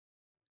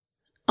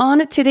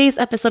On today's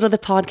episode of the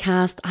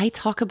podcast, I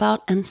talk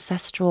about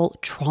ancestral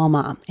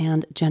trauma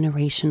and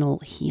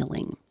generational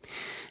healing.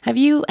 Have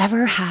you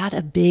ever had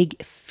a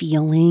big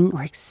feeling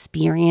or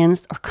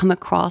experienced or come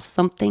across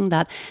something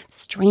that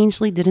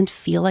strangely didn't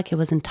feel like it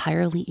was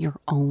entirely your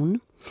own?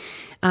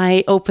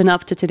 I open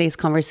up to today's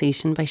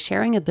conversation by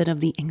sharing a bit of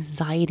the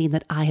anxiety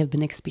that I have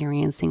been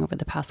experiencing over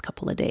the past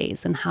couple of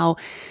days and how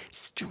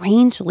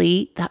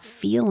strangely that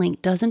feeling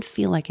doesn't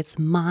feel like it's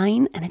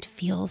mine and it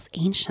feels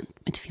ancient.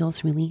 It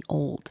feels really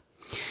old.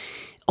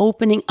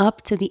 Opening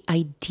up to the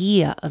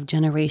idea of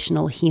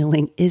generational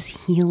healing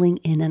is healing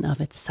in and of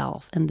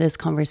itself. And this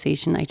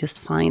conversation I just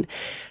find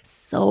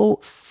so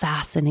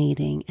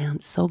fascinating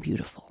and so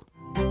beautiful.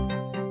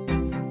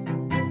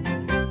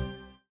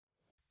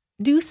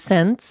 Do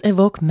scents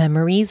evoke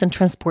memories and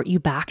transport you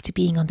back to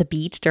being on the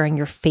beach during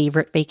your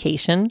favorite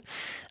vacation?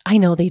 I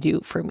know they do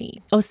for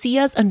me.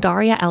 Osea's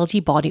Undaria algae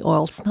body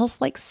oil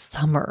smells like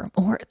summer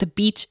or the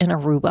beach in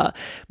Aruba,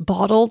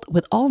 bottled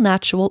with all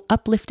natural,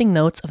 uplifting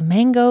notes of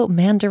mango,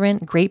 mandarin,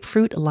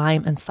 grapefruit,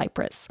 lime, and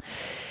cypress.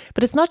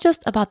 But it's not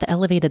just about the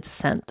elevated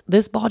scent.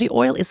 This body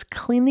oil is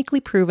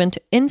clinically proven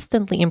to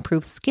instantly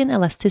improve skin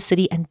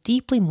elasticity and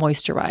deeply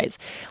moisturize,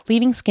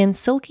 leaving skin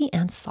silky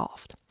and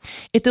soft.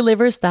 It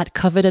delivers that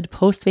coveted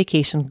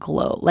post-vacation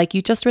glow, like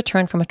you just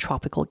returned from a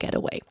tropical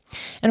getaway.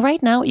 And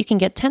right now, you can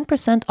get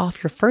 10%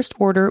 off your first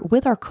order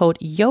with our code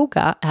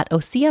YOGA at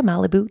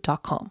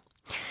OseaMalibu.com.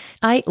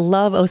 I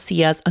love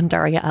Osea's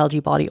Undaria algae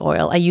body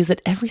oil. I use it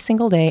every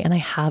single day and I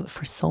have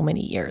for so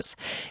many years.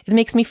 It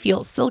makes me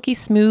feel silky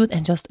smooth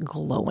and just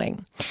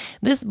glowing.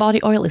 This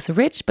body oil is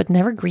rich but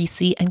never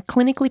greasy and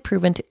clinically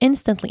proven to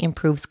instantly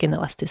improve skin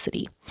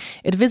elasticity.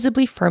 It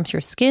visibly firms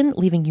your skin,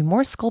 leaving you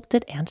more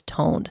sculpted and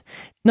toned.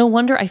 No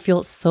wonder I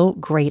feel so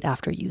great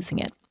after using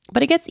it.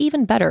 But it gets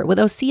even better. With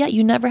Osea,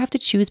 you never have to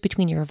choose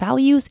between your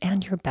values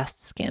and your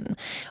best skin.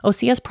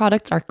 Osea's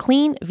products are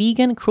clean,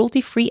 vegan,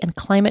 cruelty-free, and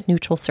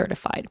climate-neutral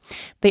certified.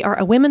 They are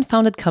a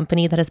women-founded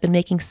company that has been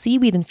making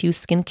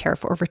seaweed-infused skincare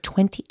for over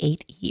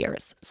 28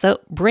 years.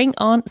 So bring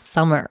on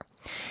summer.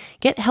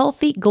 Get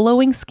healthy,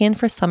 glowing skin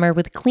for summer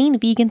with clean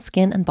vegan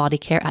skin and body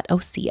care at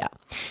Osea.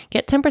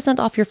 Get 10%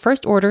 off your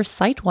first order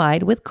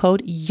site-wide with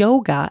code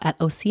YOGA at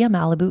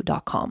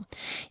OseaMalibu.com.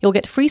 You'll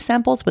get free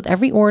samples with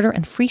every order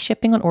and free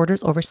shipping on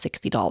orders over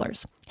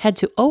 $60. Head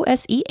to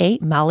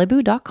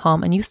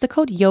OSEAMalibu.com and use the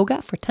code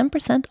YOGA for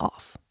 10%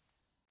 off.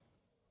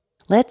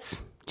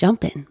 Let's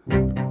jump in.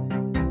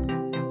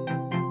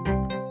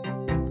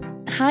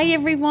 Hi,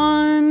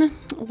 everyone.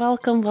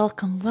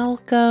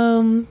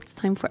 Welcome. It's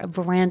time for a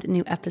brand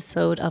new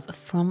episode of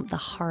From the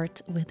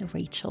Heart with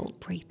Rachel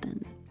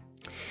Brayton.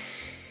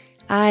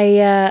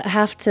 I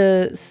have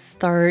to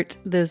start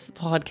this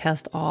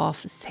podcast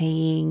off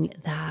saying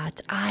that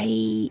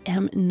I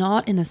am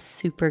not in a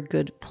super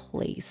good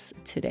place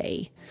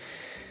today.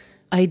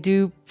 I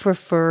do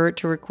prefer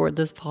to record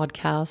this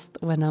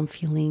podcast when I'm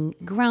feeling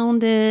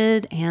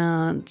grounded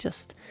and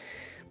just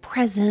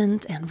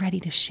present and ready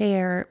to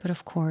share. But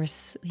of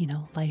course,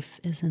 life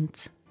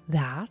isn't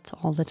that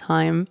all the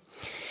time.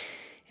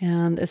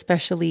 And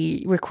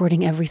especially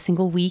recording every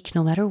single week,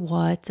 no matter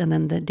what. And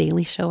then the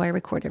daily show I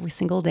record every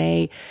single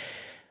day.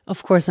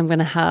 Of course, I'm going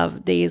to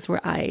have days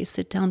where I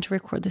sit down to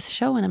record this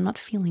show and I'm not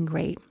feeling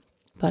great.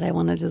 But I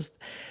want to just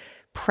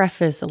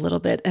preface a little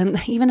bit.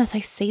 And even as I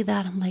say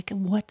that, I'm like,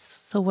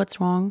 what's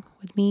wrong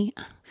with me?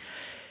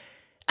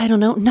 I don't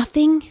know.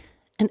 Nothing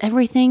and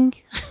everything.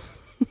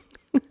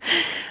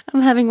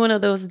 I'm having one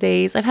of those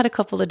days. I've had a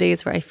couple of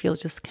days where I feel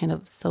just kind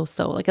of so,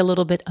 like a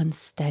little bit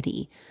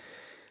unsteady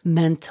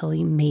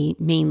mentally,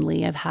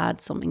 mainly. I've had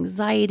some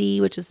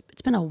anxiety,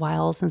 it's been a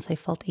while since I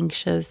felt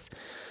anxious.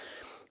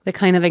 The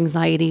kind of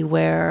anxiety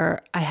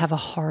where I have a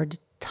hard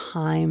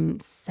time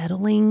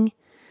settling.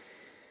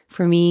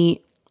 For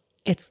me,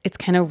 it's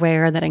kind of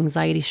rare that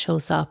anxiety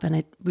shows up and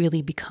it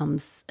really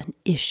becomes an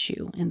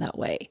issue in that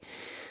way.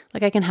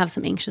 Like I can have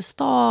some anxious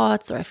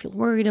thoughts or I feel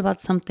worried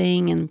about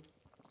something, and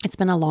it's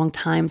been a long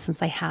time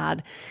since I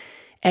had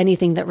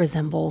anything that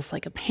resembles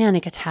like a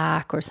panic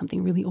attack or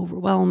something really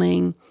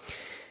overwhelming.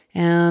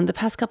 And the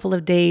past couple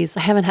of days,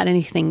 I haven't had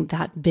anything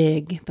that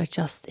big, but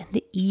just in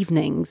the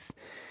evenings,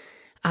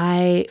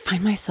 I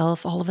find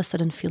myself all of a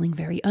sudden feeling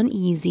very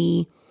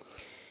uneasy,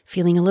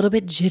 feeling a little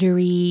bit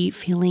jittery,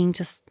 feeling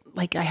just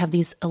like I have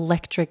these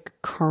electric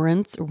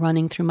currents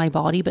running through my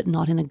body, but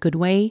not in a good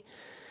way.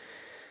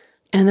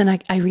 And then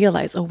I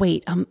realize, oh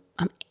wait, I'm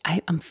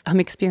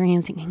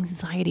experiencing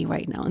anxiety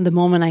right now. And the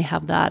moment I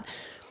have that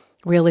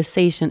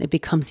realization, it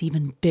becomes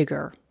even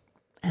bigger.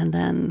 And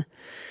then,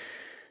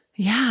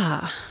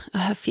 a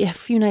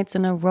few nights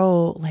in a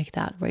row like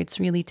that, where it's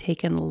really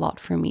taken a lot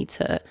for me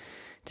to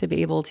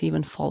be able to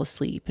even fall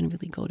asleep and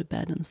really go to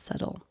bed and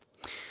settle.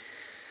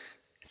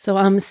 So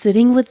I'm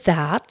sitting with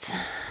that,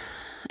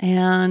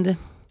 and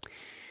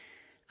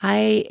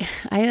I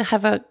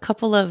have a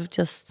couple of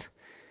just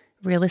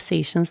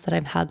realizations that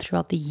I've had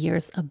throughout the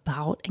years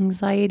about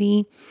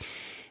anxiety.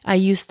 I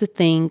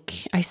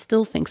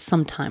still think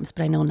sometimes,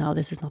 but I know now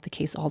this is not the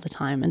case all the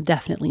time, and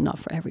definitely not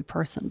for every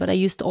person. But I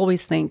used to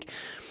always think,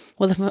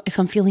 Well, if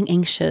I'm feeling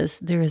anxious,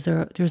 there's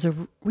a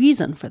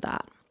reason for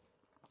that,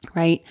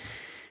 right?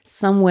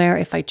 Somewhere,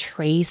 if I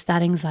trace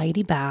that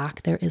anxiety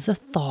back, there is a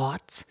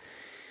thought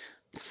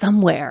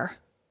somewhere,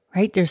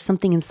 right? There's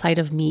something inside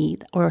of me,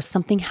 or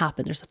something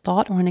happened. There's a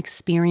thought or an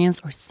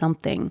experience or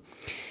something.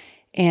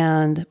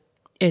 And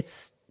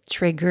it's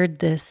triggered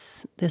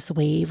this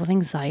wave of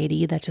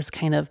anxiety that just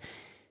kind of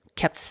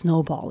kept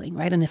snowballing,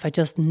 right? And if I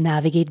just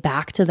navigate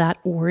back to that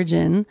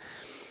origin,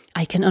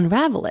 I can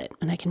unravel it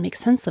and I can make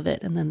sense of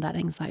it. And then that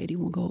anxiety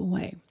will go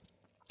away.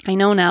 I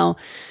know now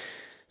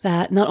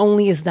that not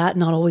only is that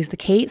not always the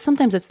case,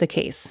 sometimes it's the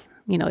case.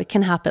 It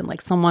can happen, like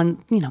someone,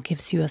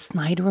 gives you a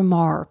snide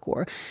remark,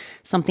 or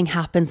something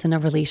happens in a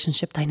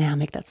relationship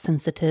dynamic that's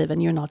sensitive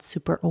and you're not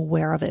super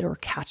aware of it or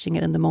catching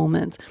it in the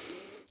moment.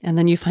 And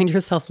then you find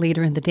yourself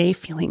later in the day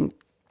feeling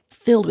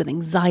filled with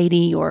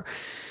anxiety or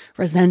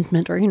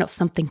resentment, or,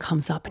 something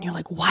comes up and you're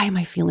like, why am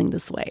I feeling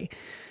this way?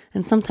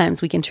 And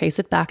sometimes we can trace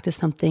it back to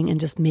something and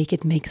just make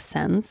it make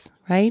sense,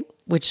 right?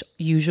 Which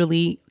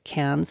usually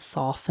can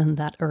soften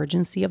that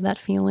urgency of that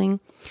feeling.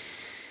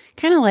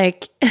 Kind of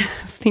like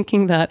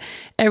thinking that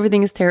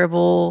everything is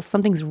terrible,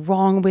 something's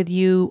wrong with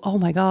you, oh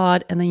my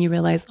God. And then you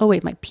realize, oh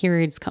wait, my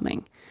period's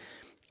coming.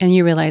 And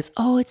you realize,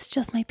 oh, it's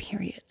just my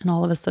period. And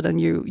all of a sudden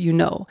you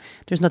know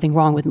there's nothing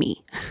wrong with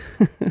me.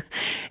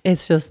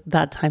 It's just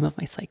that time of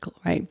my cycle,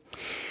 right?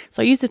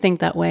 So I used to think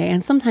that way.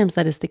 And sometimes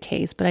that is the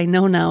case. But I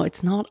know now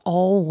it's not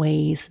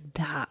always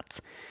that.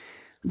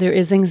 There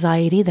is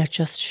anxiety that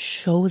just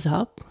shows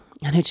up,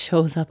 and it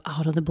shows up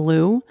out of the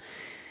blue.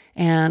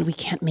 And we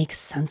can't make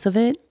sense of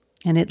it.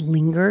 And it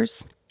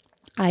lingers.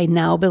 I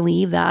now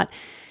believe that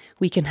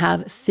we can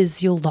have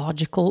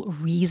physiological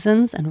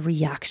reasons and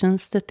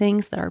reactions to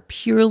things that are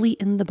purely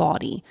in the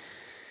body.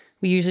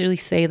 We usually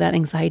say that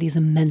anxiety is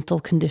a mental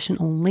condition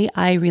only.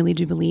 I really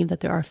do believe that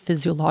there are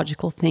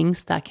physiological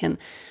things that can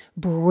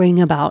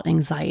bring about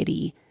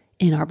anxiety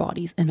in our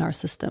bodies, in our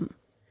system.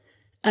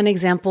 An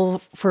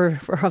example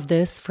of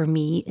this for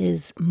me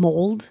is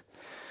mold.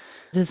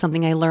 This is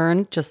something I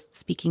learned just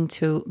speaking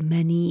to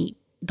many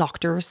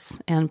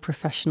doctors and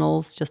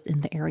professionals just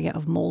in the area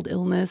of mold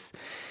illness,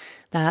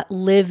 that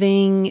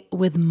living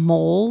with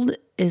mold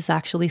is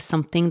actually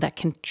something that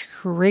can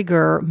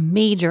trigger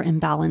major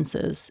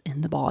imbalances in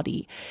the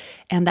body,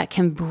 and that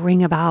can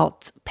bring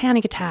about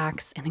panic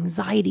attacks and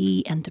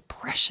anxiety and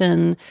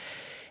depression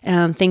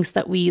and things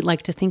that we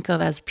like to think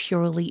of as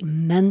purely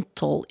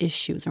mental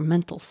issues or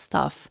mental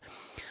stuff.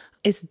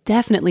 It's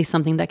definitely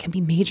something that can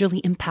be majorly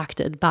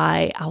impacted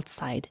by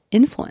outside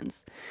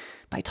influence,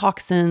 by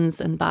toxins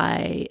and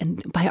by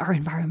our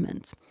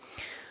environment.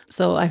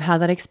 So I've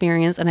had that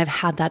experience, and I've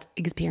had that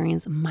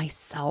experience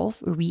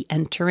myself,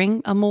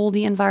 re-entering a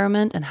moldy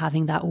environment and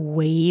having that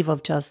wave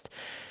of just,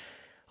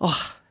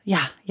 this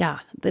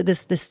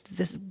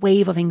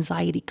wave of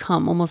anxiety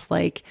come, almost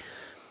like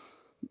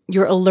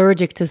you're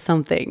allergic to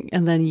something,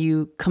 and then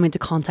you come into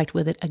contact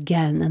with it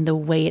again, and the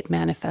way it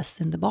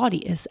manifests in the body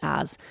is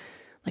as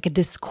like a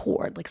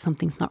discord, like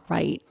something's not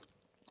right,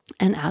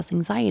 and as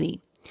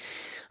anxiety.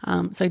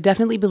 So I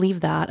definitely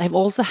believe that. I've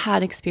also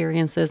had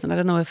experiences, and I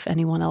don't know if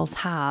anyone else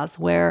has,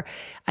 where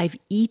I've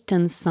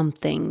eaten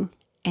something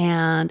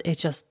and it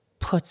just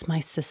puts my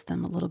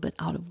system a little bit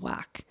out of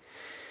whack.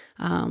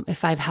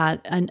 If I've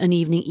had an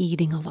evening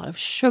eating a lot of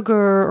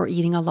sugar or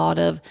eating a lot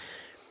of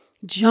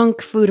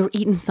junk food or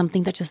eaten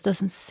something that just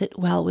doesn't sit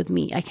well with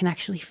me, I can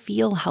actually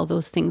feel how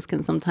those things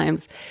can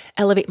sometimes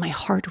elevate my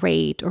heart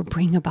rate or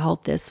bring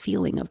about this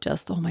feeling of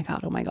just, oh my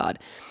God.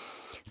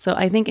 So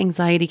I think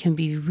anxiety can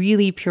be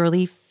really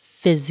purely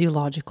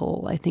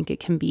physiological. I think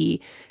it can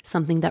be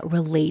something that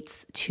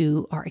relates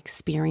to our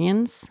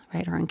experience,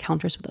 right? Our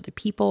encounters with other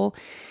people.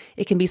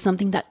 It can be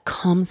something that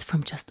comes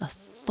from just a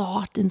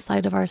thought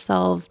inside of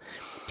ourselves.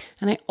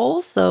 And I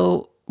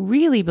also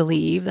really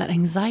believe that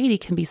anxiety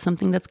can be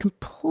something that's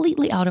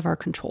completely out of our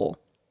control.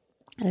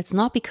 And it's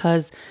not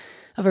because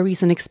of a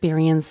recent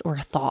experience or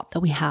a thought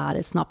that we had.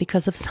 It's not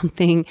because of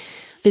something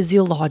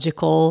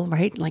physiological,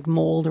 right? Like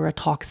mold or a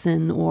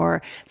toxin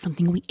or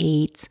something we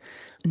ate.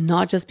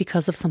 Not just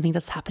because of something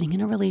that's happening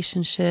in a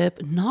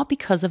relationship, not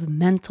because of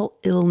mental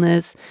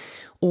illness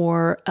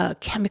or a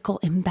chemical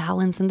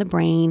imbalance in the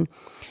brain.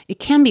 It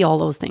can be all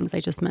those things I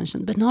just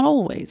mentioned, but not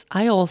always.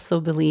 I also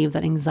believe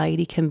that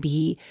anxiety can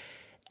be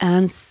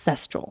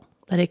ancestral,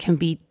 that it can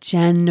be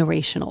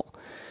generational,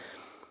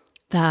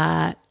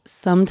 that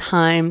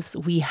sometimes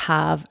we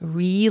have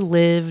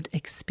relived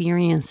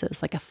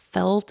experiences, like a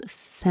felt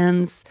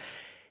sense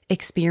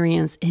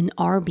experience in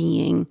our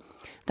being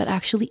that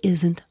actually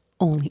isn't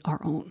only our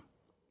own,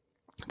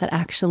 that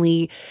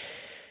actually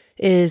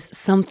is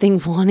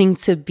something wanting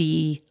to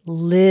be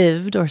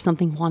lived or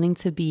something wanting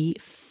to be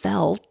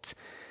felt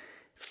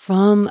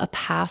from a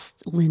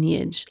past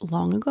lineage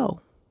long ago.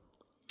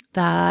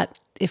 That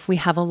if we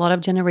have a lot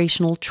of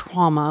generational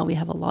trauma, we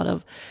have a lot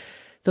of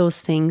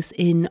those things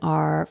in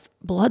our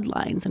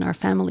bloodlines, in our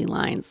family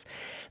lines,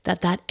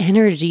 that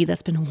energy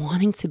that's been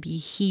wanting to be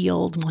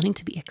healed, wanting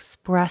to be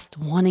expressed,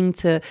 wanting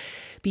to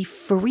be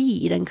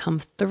freed and come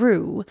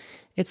through,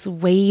 it's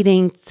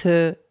waiting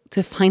to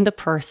to find a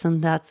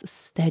person that's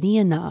steady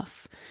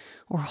enough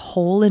or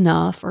whole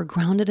enough or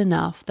grounded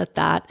enough that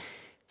that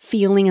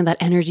feeling and that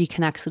energy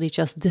can actually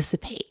just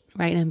dissipate,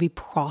 right? And be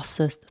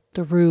processed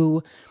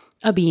through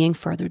a being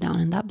further down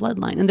in that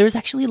bloodline. And there's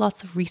actually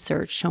lots of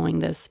research showing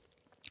this.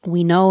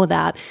 We know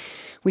that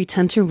we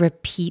tend to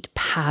repeat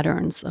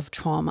patterns of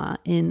trauma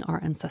in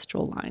our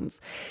ancestral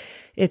lines.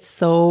 It's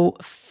so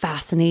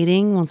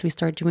fascinating once we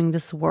start doing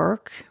this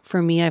work.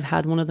 For me, I've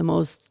had one of the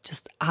most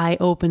just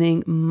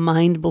eye-opening,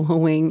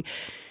 mind-blowing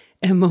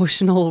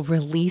emotional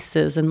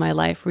releases in my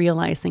life,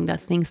 realizing that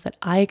things that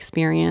I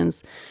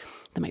experience,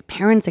 that my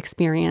parents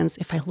experience,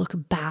 if I look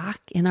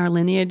back in our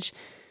lineage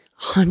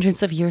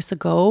hundreds of years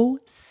ago,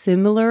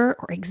 similar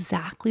or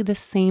exactly the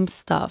same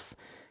stuff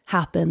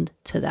happened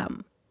to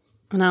them.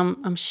 And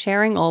I'm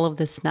sharing all of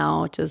this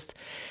now just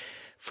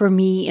for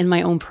me in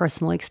my own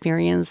personal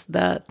experience,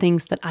 the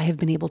things that I have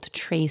been able to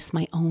trace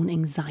my own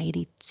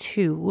anxiety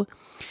to.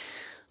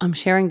 I'm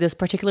sharing this,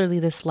 particularly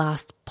this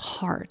last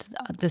part,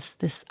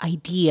 this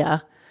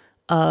idea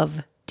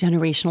of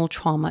generational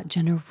trauma,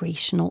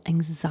 generational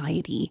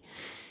anxiety,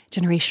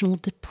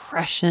 generational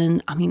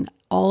depression. I mean,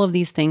 all of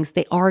these things,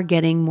 they are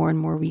getting more and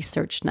more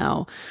research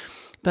now.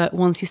 But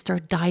once you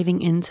start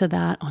diving into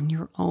that on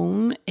your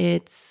own,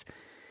 it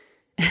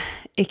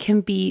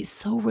can be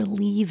so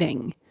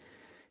relieving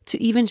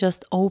to even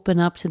just open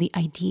up to the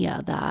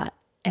idea that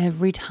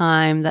every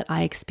time that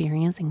I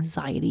experience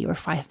anxiety, or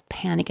if I have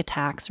panic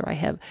attacks, or I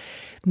have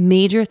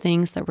major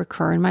things that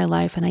recur in my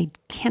life and I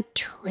can't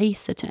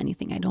trace it to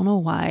anything, I don't know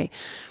why,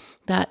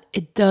 that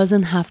it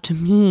doesn't have to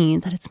mean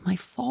that it's my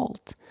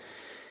fault.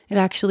 It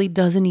actually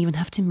doesn't even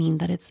have to mean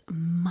that it's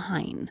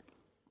mine.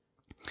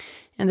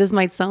 And this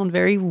might sound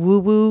very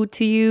woo-woo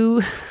to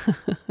you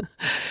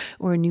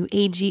or new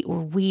agey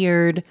or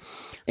weird.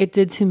 It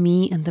did to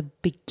me in the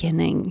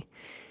beginning.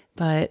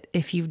 But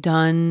if you've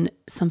done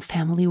some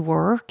family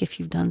work, if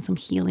you've done some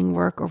healing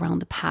work around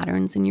the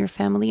patterns in your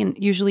family, and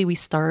usually we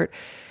start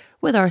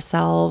with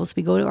ourselves,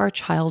 we go to our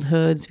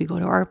childhoods, we go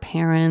to our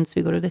parents,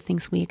 we go to the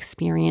things we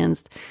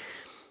experienced.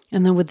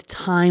 And then with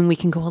time, we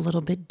can go a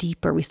little bit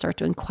deeper. We start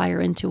to inquire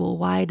into, well,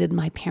 why did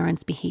my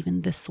parents behave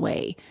in this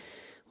way?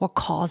 What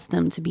caused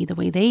them to be the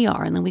way they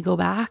are? And then we go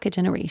back a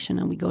generation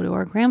and we go to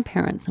our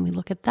grandparents and we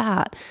look at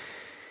that.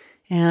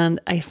 And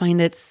I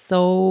find it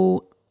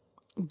so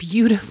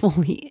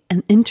beautifully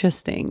and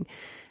interesting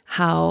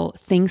how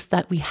things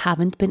that we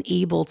haven't been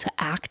able to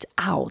act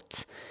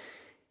out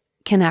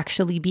can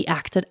actually be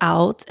acted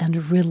out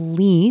and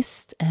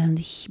released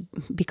and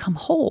become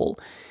whole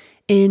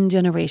in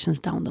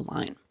generations down the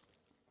line.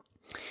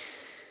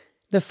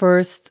 The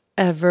first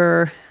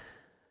ever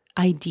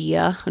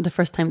idea, or the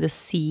first time the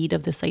seed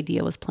of this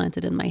idea was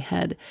planted in my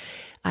head,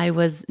 I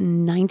was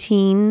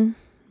 19,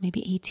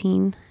 maybe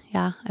 18.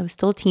 Yeah, I was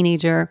still a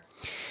teenager.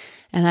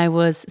 And I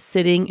was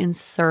sitting in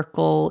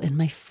circle in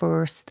my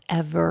first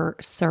ever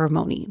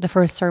ceremony, the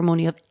first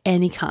ceremony of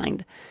any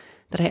kind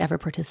that I ever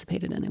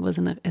participated in. It was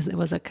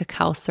a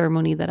cacao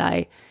ceremony that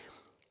I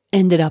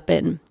ended up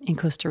in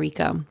Costa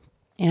Rica.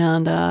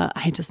 And I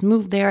had just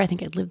moved there. I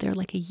think I'd lived there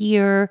like a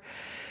year,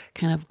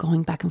 kind of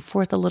going back and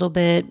forth a little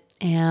bit.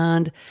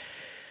 And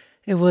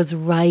it was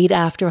right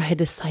after I had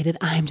decided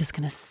I'm just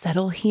going to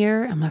settle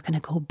here. I'm not going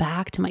to go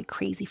back to my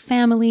crazy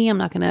family. I'm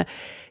not going to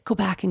go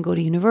back and go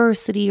to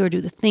university or do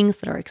the things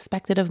that are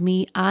expected of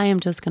me. I am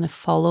just going to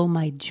follow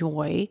my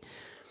joy,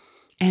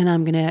 and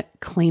I'm going to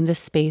claim this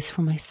space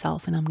for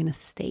myself, and I'm going to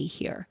stay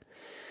here.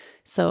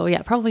 So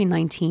yeah, probably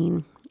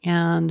 19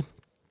 and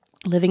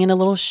living in a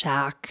little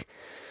shack,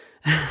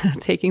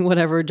 taking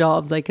whatever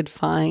jobs I could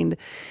find.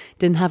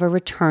 Didn't have a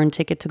return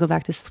ticket to go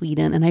back to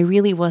Sweden. And I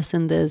really was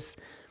in this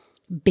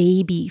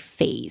baby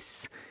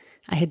phase.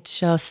 I had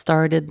just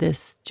started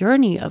this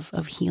journey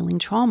of healing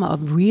trauma,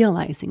 of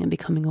realizing and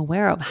becoming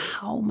aware of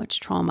how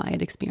much trauma I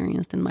had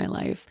experienced in my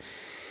life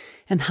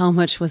and how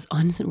much was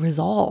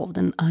unresolved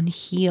and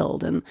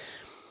unhealed, and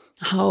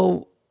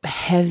how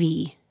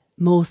heavy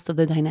most of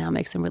the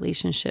dynamics and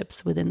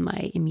relationships within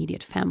my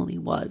immediate family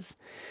was.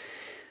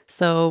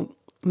 So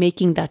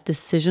making that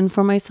decision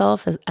for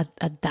myself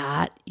at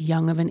that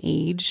young of an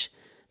age,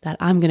 that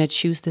I'm going to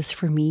choose this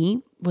for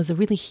me, was a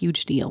really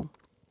huge deal.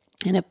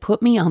 And it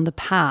put me on the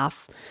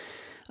path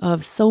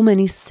of so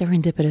many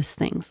serendipitous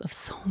things, of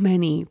so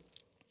many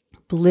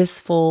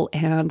blissful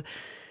and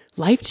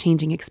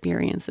life-changing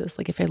experiences.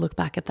 Like if I look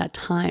back at that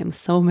time,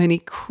 so many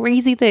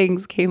crazy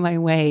things came my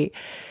way.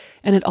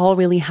 And it all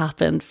really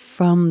happened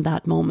from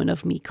that moment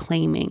of me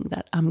claiming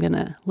that I'm going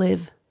to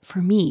live for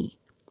me,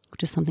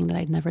 which is something that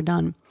I'd never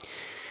done.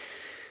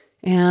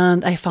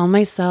 And I found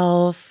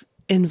myself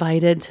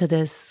invited to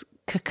this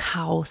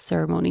cacao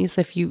ceremony.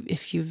 So if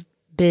you've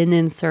been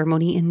in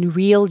ceremony, in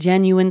real,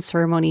 genuine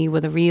ceremony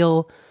with a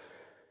real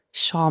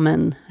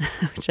shaman,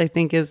 which I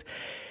think is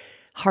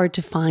hard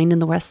to find in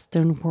the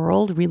Western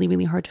world, really,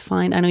 really hard to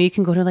find. I know you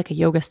can go to like a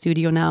yoga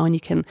studio now and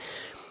you can,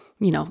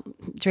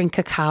 drink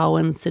cacao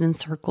and sit in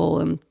circle.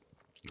 And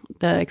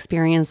the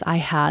experience I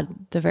had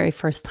the very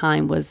first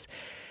time was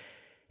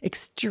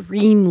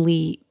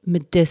extremely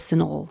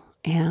medicinal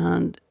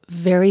and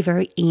very,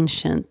 very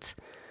ancient.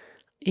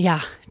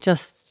 Yeah,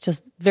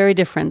 just very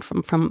different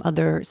from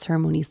other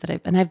ceremonies that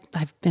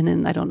I've been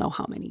in, I don't know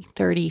how many,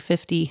 30,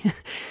 50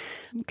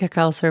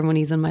 cacao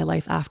ceremonies in my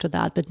life after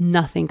that, but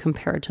nothing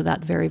compared to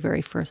that very,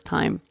 very first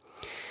time.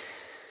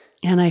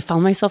 And I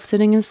found myself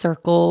sitting in a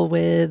circle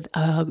with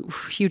a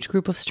huge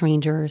group of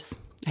strangers.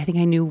 I think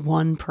I knew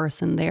one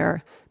person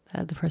there,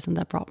 the person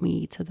that brought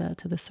me to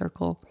the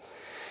circle.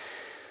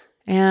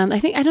 And I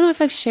don't know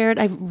if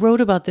I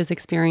wrote about this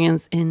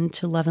experience in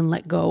To Love and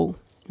Let Go,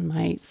 in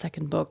my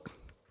second book.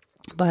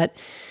 But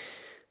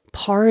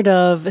part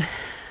of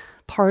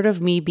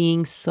me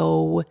being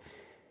so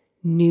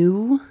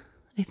new,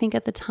 I think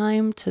at the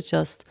time, to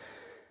just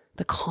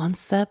the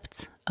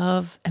concept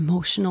of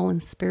emotional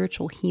and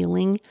spiritual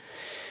healing,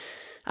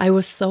 I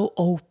was so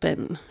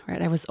open,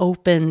 right? I was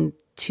open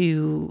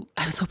to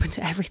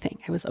everything.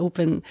 I was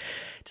open,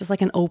 just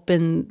like an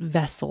open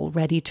vessel,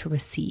 ready to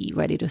receive,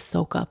 ready to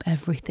soak up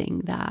everything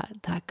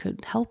that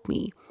could help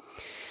me.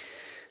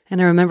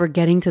 And I remember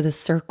getting to the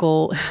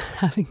circle,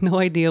 having no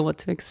idea what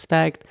to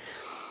expect.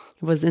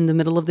 It was in the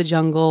middle of the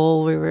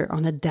jungle. We were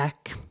on a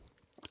deck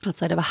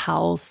outside of a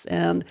house,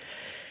 and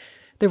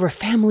there were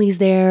families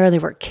there, there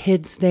were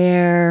kids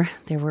there,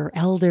 there were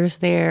elders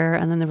there,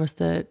 and then there was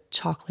the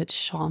chocolate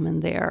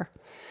shaman there.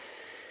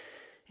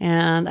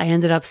 And I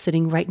ended up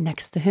sitting right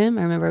next to him.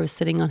 I remember I was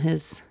sitting on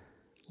his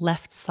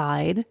left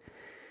side,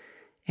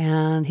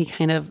 and he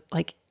kind of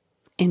like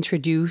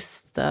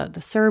introduced the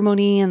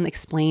ceremony and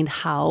explained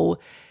how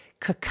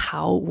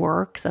cacao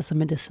works as a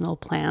medicinal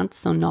plant.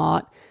 So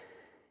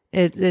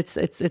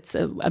it's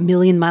a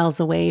million miles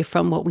away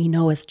from what we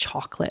know as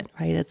chocolate,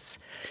 right? It's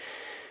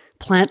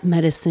plant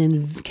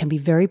medicine, can be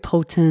very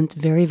potent,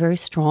 very, very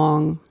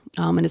strong,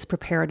 and it's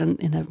prepared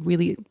in a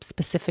really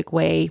specific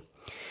way.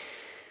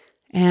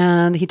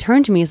 And he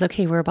turned to me and said,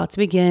 okay, we're about to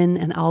begin,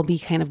 and I'll be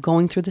kind of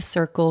going through the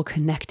circle,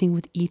 connecting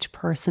with each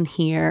person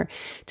here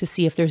to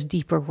see if there's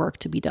deeper work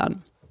to be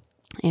done.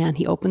 And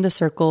he opened the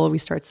circle, we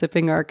start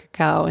sipping our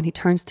cacao, and he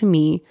turns to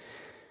me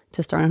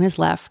to start on his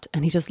left,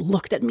 and he just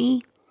looked at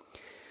me.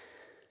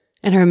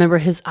 And I remember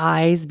his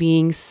eyes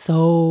being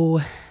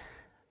so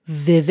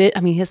vivid.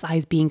 I mean, his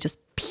eyes being just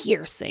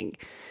piercing.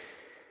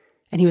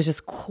 And he was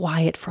just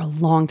quiet for a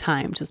long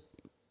time, just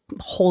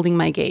holding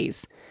my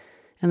gaze.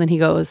 And then he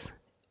goes,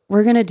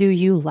 we're going to do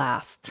you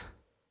last.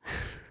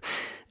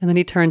 And then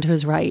he turned to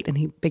his right and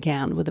he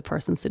began with the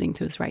person sitting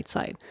to his right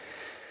side.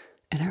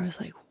 And I was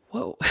like,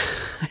 whoa.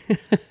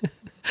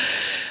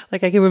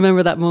 Like I can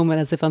remember that moment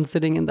as if I'm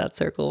sitting in that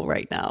circle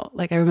right now.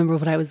 Like I remember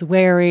what I was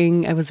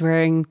wearing.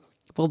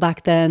 Well,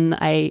 back then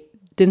I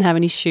didn't have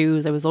any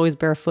shoes. I was always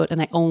barefoot,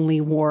 and I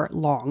only wore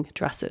long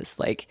dresses,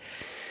 like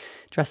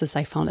dresses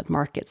I found at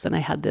markets. And I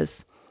had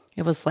this,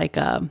 it was like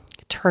a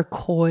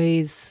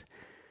turquoise,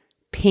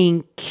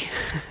 pink,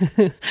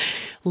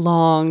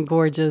 long,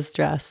 gorgeous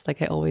dress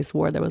like I always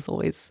wore. There was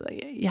always,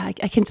 I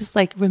can just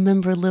like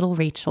remember little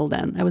Rachel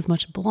then. I was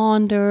much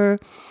blonder.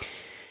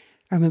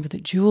 I remember the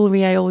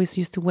jewelry I always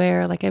used to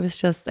wear. Like I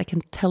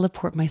can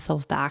teleport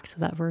myself back to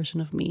that version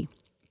of me.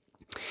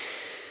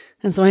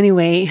 And so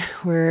anyway,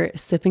 we're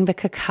sipping the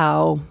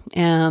cacao,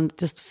 and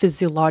just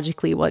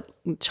physiologically what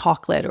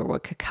chocolate or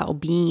what cacao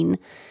bean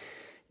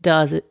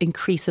does, it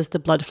increases the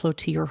blood flow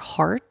to your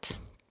heart.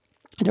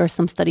 There are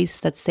some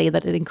studies that say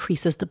that it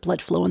increases the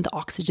blood flow and the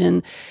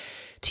oxygen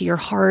to your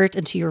heart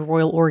and to your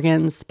royal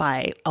organs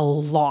by a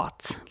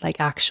lot, like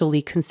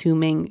actually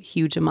consuming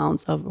huge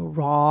amounts of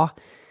raw,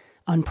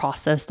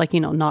 unprocessed, like,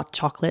 not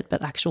chocolate,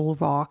 but actual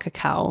raw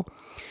cacao.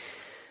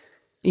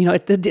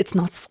 It's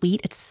not sweet.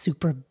 It's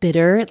super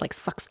bitter. It like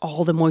sucks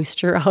all the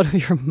moisture out of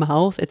your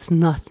mouth. It's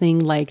nothing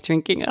like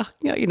drinking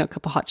a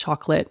cup of hot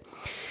chocolate.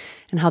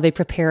 And how they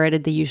prepare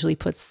it, they usually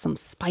put some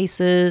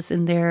spices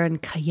in there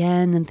and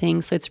cayenne and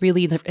things. So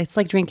it's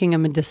like drinking a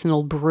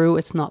medicinal brew.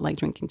 It's not like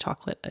drinking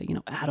chocolate,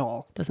 at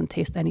all. It doesn't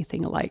taste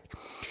anything alike.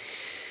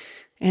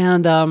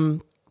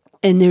 And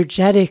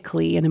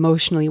energetically and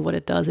emotionally, what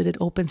it does, it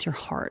opens your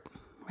heart.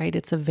 Right?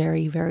 It's a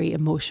very, very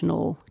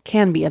emotional,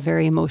 can be a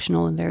very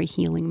emotional and very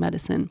healing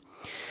medicine.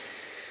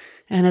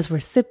 And as we're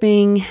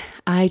sipping,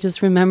 I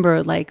just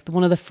remember like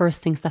one of the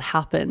first things that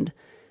happened.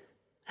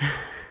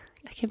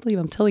 I can't believe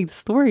I'm telling the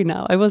story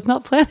now. I was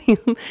not planning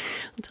on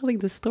telling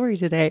this story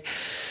today.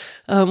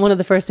 One of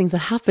the first things that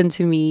happened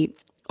to me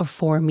or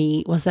for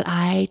me was that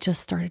I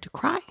just started to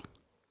cry.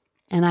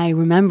 And I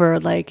remember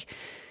like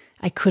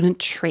I couldn't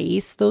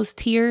trace those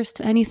tears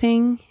to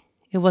anything.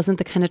 It wasn't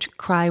the kind of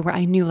cry where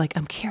I knew like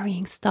I'm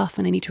carrying stuff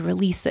and I need to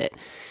release it.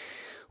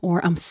 Or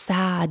I'm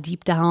sad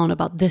deep down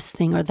about this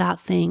thing or that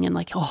thing. And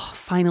like, oh,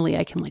 finally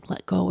I can like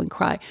let go and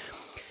cry.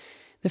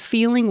 The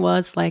feeling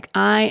was like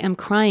I am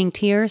crying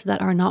tears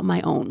that are not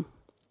my own.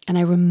 And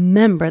I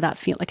remember that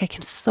feeling. Like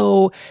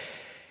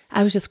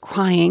I was just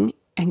crying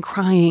and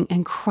crying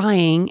and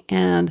crying,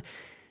 and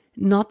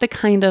not the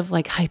kind of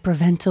like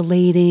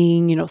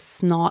hyperventilating,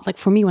 snot. Like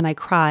for me, when I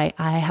cry,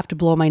 I have to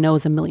blow my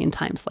nose a million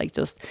times. Like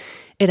just,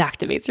 it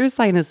activates your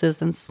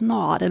sinuses and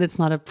snot, and it's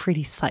not a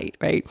pretty sight,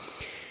 right?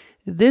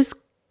 This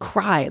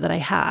cry that I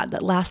had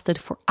that lasted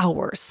for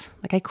hours,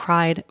 like I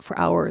cried for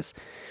hours,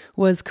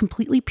 was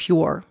completely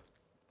pure.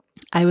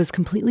 I was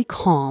completely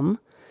calm.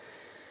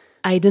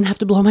 I didn't have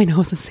to blow my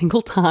nose a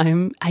single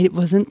time. I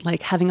wasn't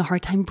like having a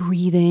hard time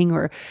breathing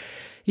or,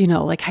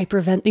 like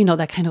hypervent,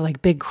 that kind of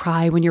like big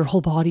cry when your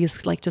whole body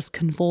is like just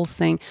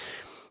convulsing.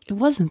 It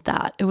wasn't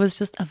that. It was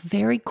just a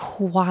very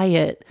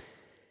quiet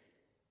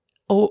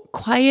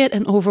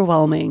and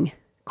overwhelming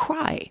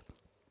cry.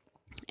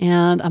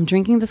 And I'm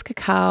drinking this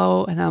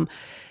cacao and I'm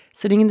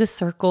sitting in this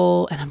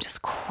circle and I'm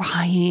just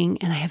crying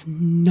and I have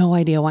no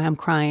idea why I'm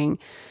crying.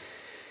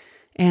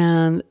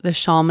 And the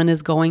shaman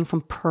is going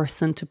from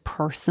person to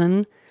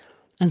person.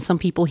 And some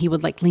people he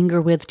would like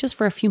linger with just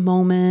for a few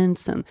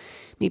moments and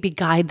maybe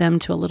guide them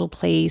to a little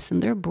place in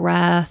their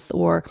breath.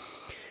 Or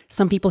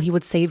some people he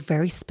would say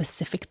very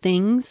specific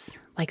things,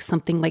 like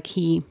something like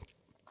he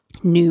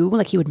knew,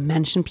 like he would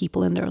mention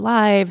people in their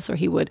lives, or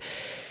he would,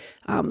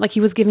 like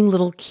he was giving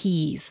little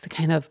keys to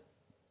kind of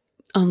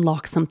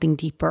unlock something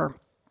deeper.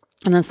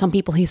 And then some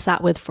people he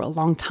sat with for a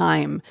long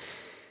time,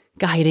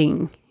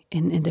 guiding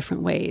in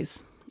different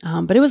ways.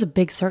 But it was a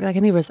big circle. Like I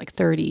think there was like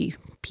 30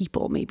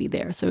 people maybe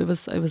there. So it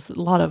was a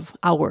lot of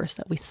hours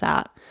that we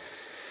sat.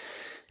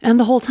 And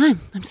the whole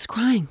time I'm just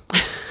crying.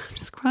 I'm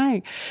just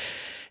crying.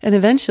 And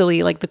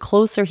eventually, like the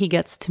closer he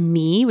gets to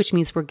me, which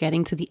means we're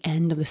getting to the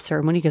end of the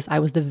ceremony because I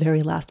was the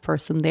very last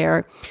person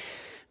there,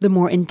 the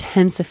more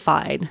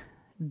intensified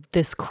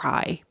this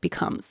cry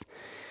becomes.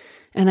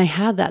 And I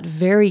had that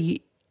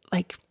very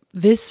like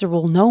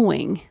visceral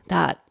knowing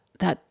that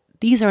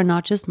these are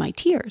not just my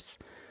tears.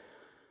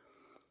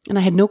 And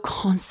I had no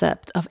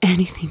concept of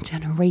anything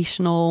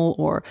generational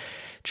or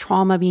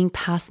trauma being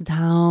passed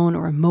down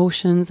or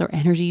emotions or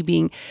energy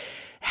being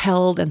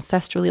held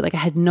ancestrally. Like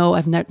I've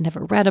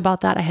never read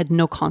about that. I had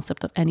no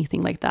concept of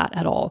anything like that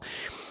at all.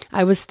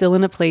 I was still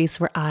in a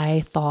place where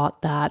I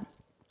thought that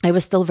I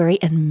was still very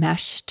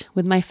enmeshed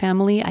with my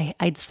family.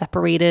 I'd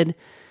separated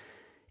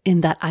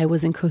in that I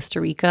was in Costa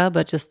Rica,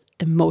 but just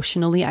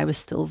emotionally, I was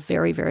still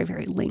very, very,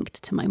 very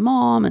linked to my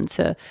mom and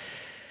to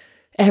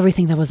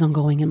everything that was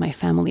ongoing in my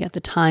family at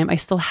the time. I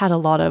still had a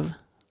lot of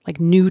like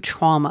new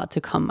trauma to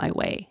come my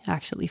way,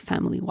 actually,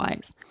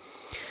 family-wise.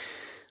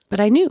 But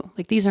I knew,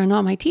 like, these are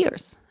not my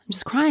tears. I'm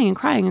just crying and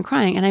crying and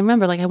crying. And I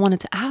remember, like, I wanted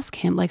to ask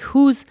him, like,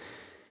 whose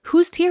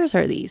tears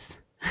are these?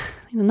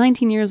 I'm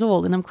 19 years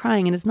old and I'm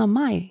crying and it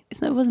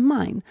wasn't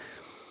mine.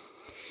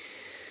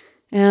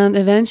 And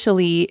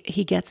eventually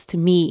he gets to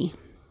me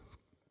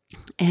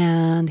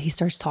and he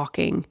starts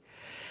talking.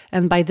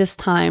 And by this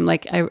time,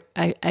 like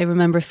I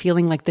remember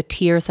feeling like the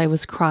tears I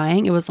was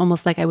crying, it was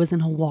almost like I was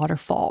in a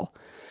waterfall.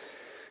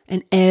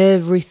 And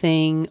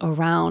everything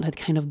around had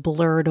kind of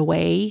blurred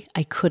away.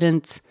 I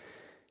couldn't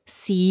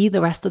see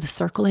the rest of the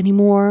circle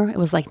anymore. It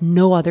was like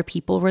no other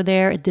people were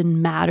there. It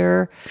didn't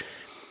matter.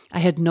 I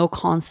had no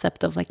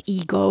concept of like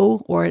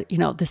ego or,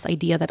 this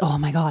idea that, oh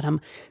my God, I'm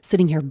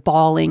sitting here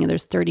bawling and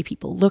there's 30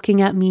 people looking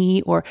at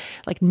me, or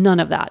like none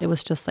of that. It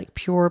was just like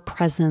pure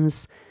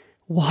presence,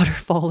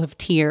 waterfall of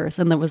tears.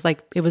 And it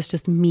was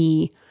just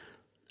me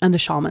and the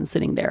shaman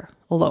sitting there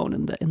alone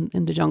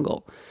in the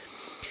jungle.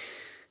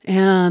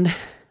 And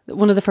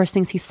one of the first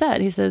things he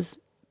says,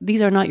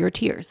 "These are not your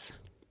tears."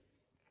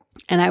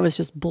 And I was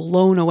just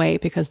blown away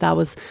because that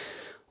was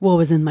what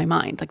was in my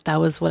mind. Like that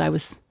was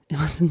it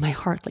was in my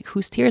heart. Like,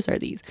 whose tears are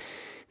these?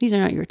 These are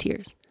not your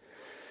tears.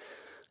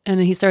 And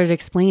then he started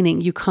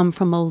explaining, you come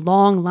from a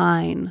long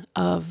line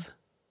of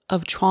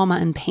trauma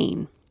and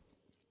pain.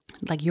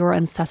 Like your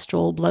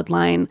ancestral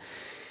bloodline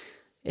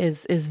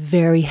is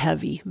very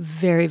heavy,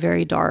 very,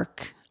 very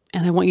dark.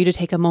 And I want you to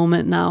take a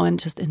moment now and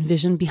just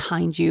envision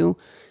behind you,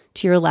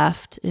 to your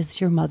left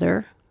is your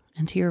mother,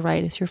 and to your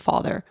right is your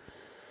father.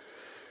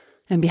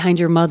 And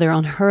behind your mother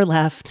on her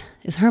left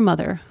is her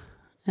mother,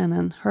 and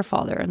then her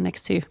father. And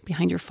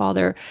behind your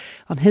father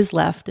on his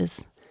left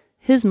is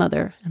his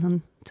mother, and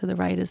then to the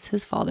right is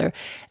his father.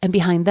 And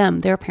behind them,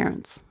 their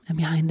parents. And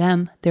behind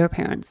them, their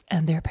parents,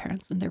 and their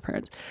parents, and their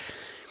parents.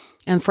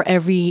 And for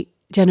every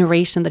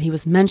generation that he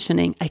was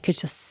mentioning, I could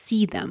just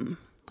see them.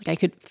 Like I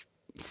could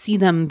see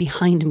them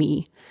behind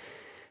me,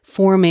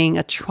 forming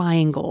a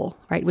triangle,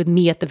 right? With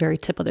me at the very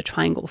tip of the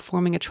triangle,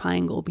 forming a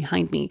triangle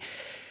behind me,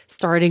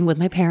 starting with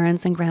my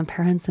parents and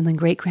grandparents and then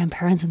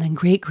great-grandparents and then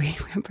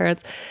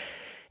great-great-grandparents,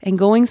 and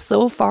going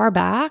so far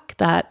back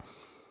that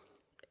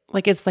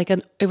like it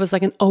was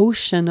like an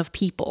ocean of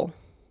people.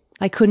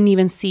 I couldn't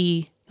even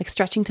see, like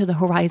stretching to the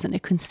horizon, I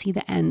couldn't see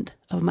the end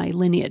of my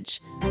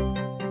lineage.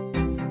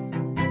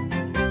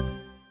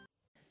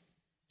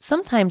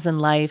 Sometimes in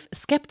life,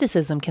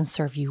 skepticism can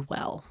serve you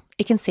well.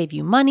 It can save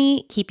you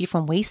money, keep you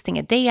from wasting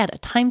a day at a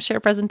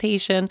timeshare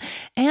presentation,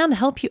 and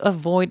help you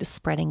avoid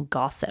spreading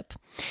gossip.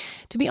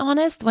 To be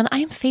honest, when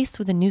I'm faced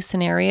with a new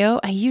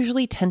scenario, I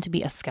usually tend to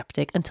be a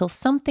skeptic until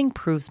something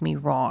proves me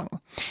wrong.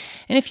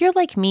 And if you're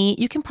like me,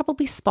 you can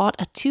probably spot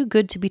a too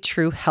good to be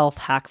true health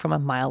hack from a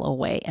mile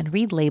away and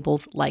read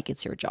labels like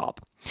it's your job.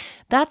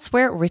 That's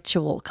where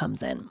Ritual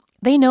comes in.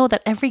 They know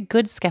that every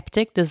good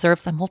skeptic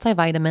deserves a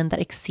multivitamin that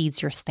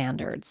exceeds your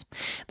standards.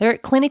 Their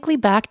clinically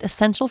backed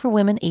Essential for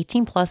Women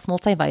 18 Plus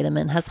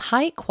multivitamin has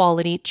high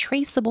quality,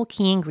 traceable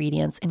key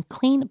ingredients in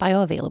clean,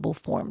 bioavailable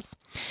forms.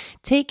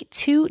 Take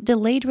 2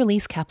 delayed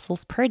release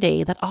capsules per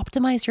day that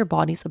optimize your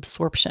body's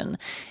absorption,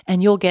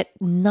 and you'll get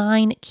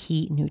 9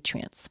 key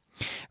nutrients.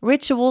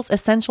 Ritual's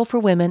Essential for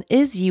Women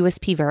is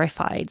USP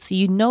verified, so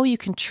you know you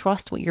can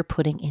trust what you're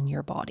putting in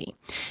your body.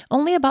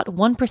 Only about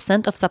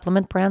 1% of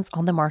supplement brands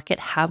on the market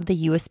have the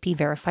USP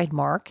verified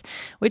mark,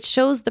 which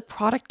shows the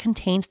product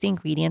contains the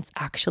ingredients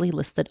actually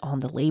listed on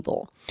the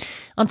label.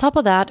 On top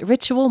of that,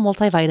 Ritual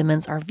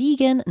multivitamins are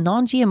vegan,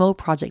 non-GMO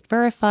project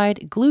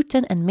verified,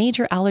 gluten and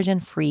major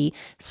allergen free,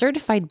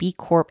 certified B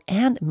Corp,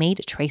 and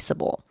made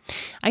traceable.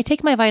 I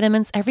take my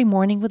vitamins every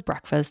morning with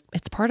breakfast.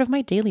 It's part of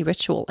my daily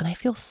ritual, and I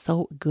feel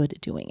so good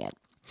doing it.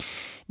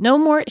 No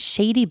more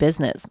shady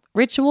business.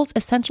 Ritual's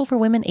Essential for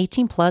Women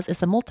 18 Plus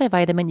is a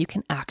multivitamin you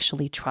can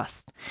actually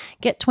trust.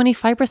 Get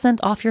 25%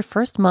 off your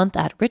first month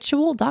at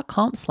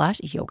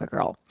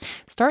ritual.com/yogagirl.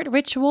 Start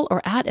Ritual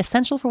or add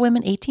Essential for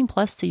Women 18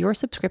 Plus to your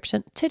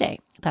subscription today.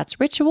 That's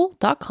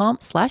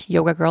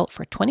ritual.com/yogagirl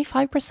for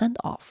 25%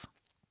 off.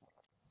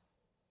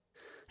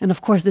 And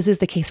of course, this is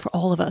the case for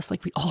all of us.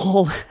 Like we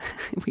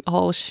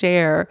all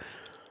share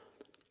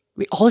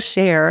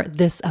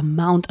this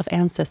amount of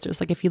ancestors.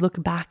 Like if you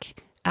look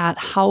back at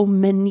how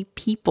many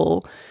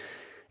people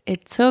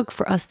it took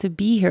for us to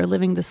be here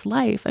living this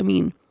life, I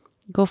mean,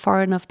 go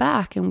far enough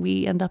back and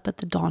we end up at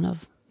the dawn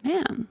of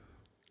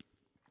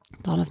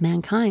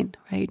mankind,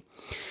 right?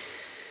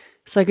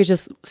 So I could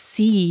just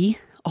see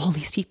all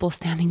these people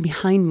standing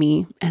behind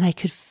me, and I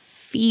could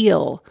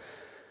feel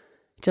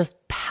just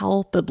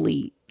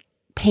palpably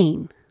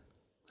pain.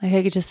 Like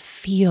I could just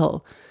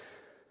feel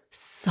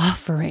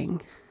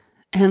suffering,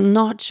 and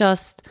not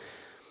just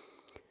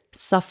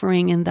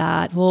suffering in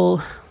that,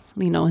 well,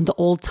 in the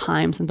old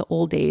times, in the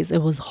old days,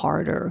 it was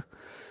harder,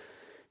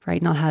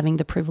 right? Not having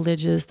the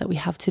privileges that we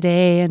have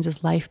today, and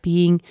just life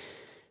being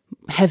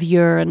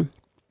heavier. And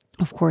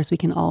of course, we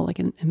can all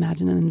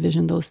imagine and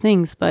envision those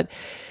things. But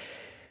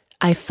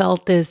I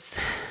felt this,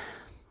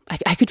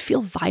 I could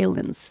feel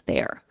violence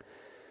there.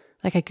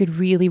 Like I could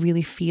really,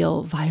 really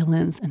feel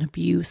violence and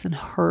abuse and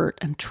hurt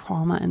and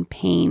trauma and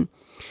pain.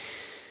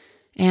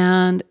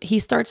 And he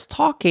starts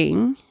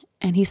talking,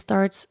 and he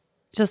starts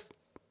just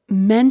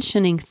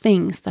mentioning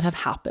things that have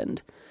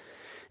happened.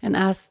 And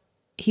as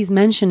he's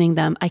mentioning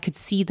them, I could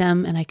see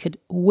them, and I could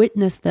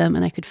witness them,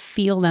 and I could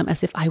feel them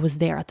as if I was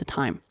there at the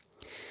time.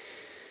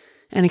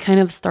 And it kind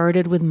of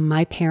started with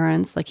my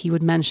parents. Like he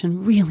would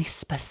mention really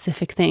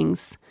specific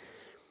things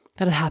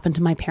that had happened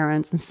to my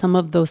parents. And some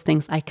of those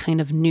things I kind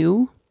of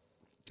knew.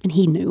 And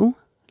he knew.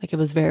 Like it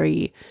was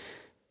very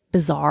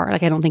bizarre.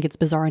 Like I don't think it's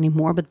bizarre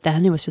anymore, but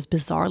then it was just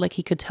bizarre. Like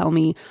he could tell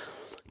me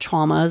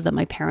traumas that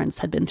my parents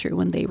had been through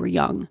when they were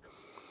young.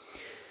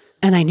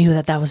 And I knew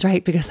that that was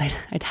right because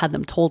I'd had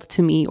them told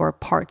to me, or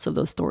parts of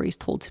those stories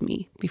told to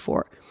me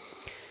before.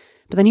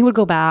 But then he would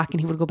go back, and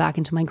he would go back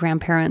into my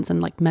grandparents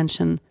and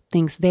mention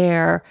things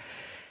there.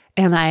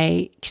 And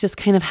I just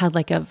kind of had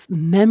a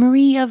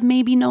memory of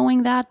maybe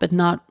knowing that, but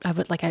not,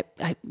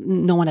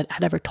 no one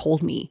had ever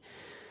told me.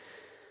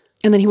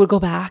 And then he would go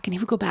back,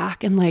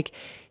 and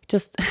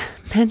just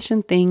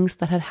mention things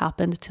that had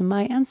happened to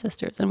my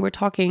ancestors. And we're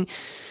talking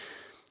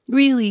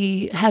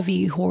really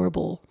heavy,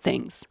 horrible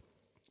things.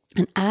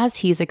 And as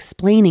he's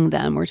explaining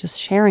them or just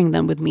sharing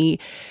them with me,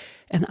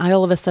 and I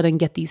all of a sudden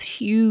get these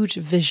huge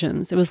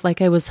visions. It was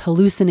like I was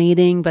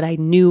hallucinating, but I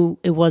knew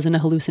it wasn't a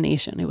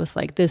hallucination. It was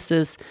like, this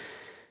is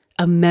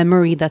a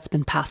memory that's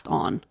been passed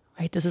on,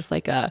 right? This is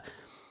like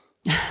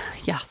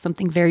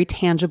something very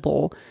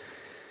tangible,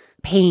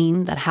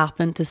 pain that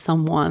happened to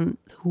someone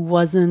who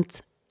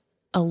wasn't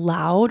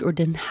allowed or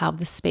didn't have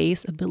the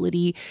space,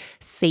 ability,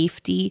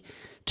 safety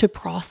to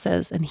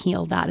process and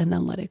heal that and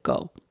then let it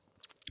go.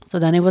 So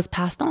then it was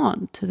passed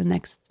on to the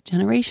next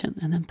generation,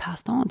 and then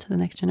passed on to the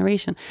next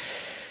generation.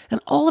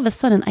 And all of a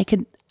sudden I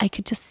could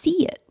just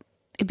see it.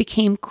 It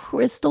became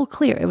crystal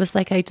clear. It was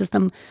like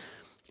I'm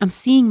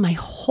seeing my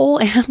whole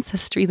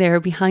ancestry there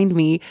behind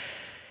me.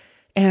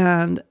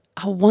 And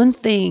one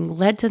thing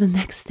led to the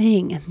next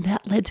thing, and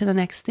that led to the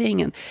next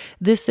thing. And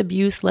this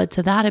abuse led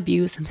to that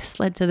abuse, and this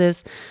led to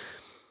this.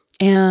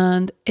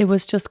 And it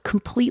was just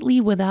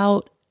completely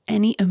without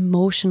any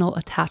emotional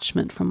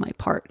attachment from my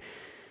part.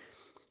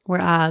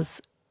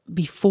 Whereas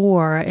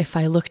before, if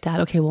I looked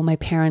at, okay, well, my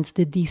parents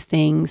did these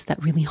things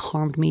that really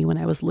harmed me when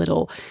I was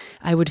little,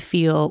 I would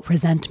feel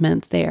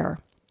resentment there.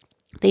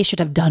 They should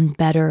have done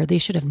better. They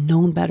should have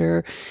known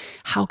better.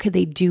 How could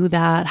they do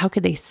that? How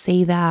could they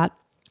say that?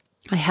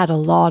 I had a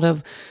lot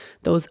of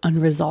those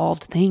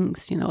unresolved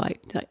things,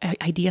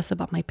 ideas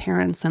about my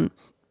parents and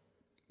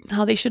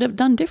how they should have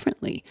done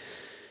differently.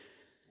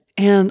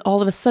 And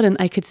all of a sudden,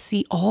 I could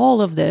see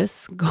all of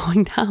this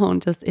going down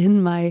just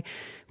in my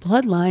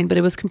bloodline, but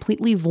it was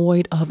completely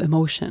void of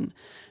emotion.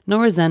 No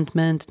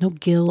resentment, no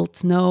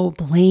guilt, no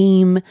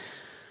blame.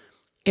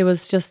 It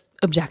was just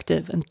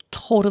objective and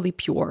totally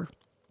pure.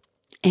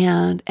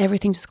 And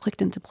everything just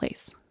clicked into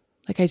place.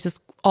 Like I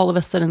just all of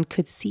a sudden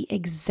could see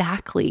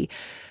exactly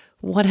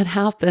what had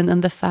happened,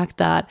 and the fact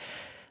that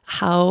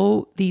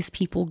how these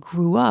people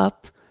grew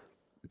up,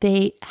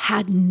 they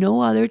had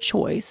no other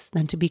choice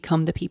than to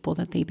become the people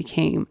that they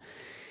became.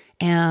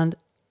 And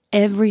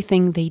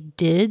everything they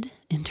did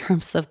in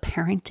terms of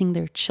parenting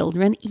their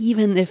children,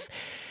 even if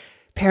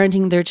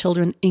parenting their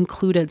children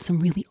included some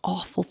really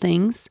awful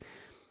things,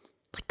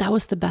 like that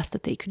was the best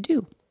that they could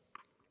do.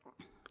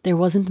 There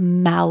wasn't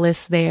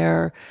malice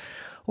there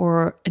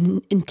or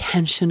an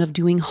intention of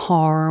doing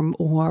harm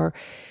or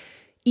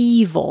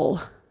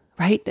evil,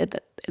 right?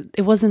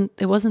 It wasn't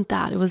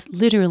that. It was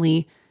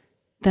literally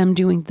them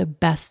doing the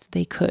best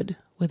they could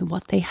with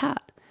what they had.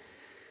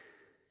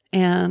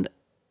 And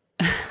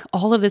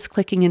all of this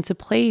clicking into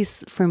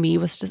place for me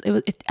was just,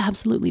 it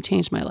absolutely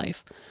changed my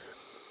life.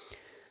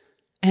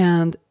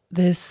 And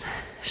this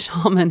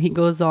shaman, he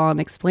goes on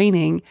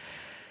explaining,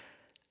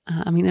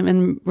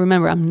 and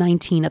remember, I'm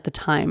 19 at the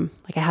time.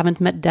 Like I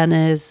haven't met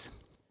Dennis.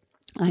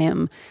 I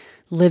am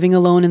living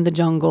alone in the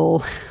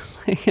jungle.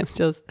 Like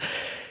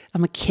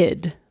I'm a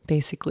kid,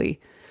 basically.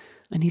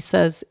 And he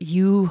says,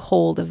 you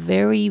hold a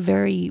very,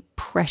 very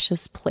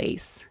precious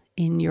place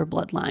in your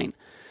bloodline.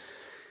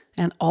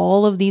 And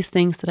all of these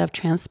things that have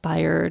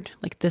transpired,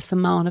 like this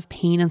amount of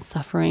pain and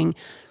suffering,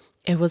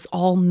 it was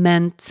all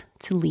meant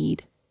to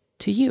lead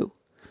to you.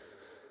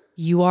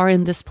 You are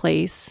in this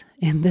place,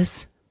 in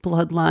this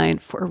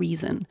bloodline for a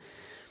reason.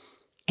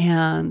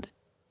 And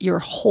your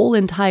whole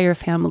entire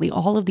family,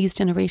 all of these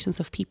generations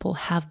of people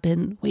have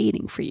been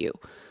waiting for you.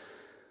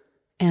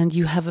 And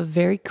you have a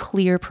very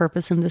clear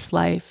purpose in this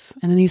life.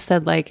 And then he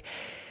said, like,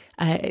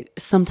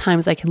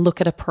 sometimes I can look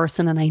at a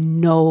person and I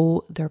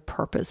know their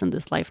purpose in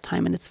this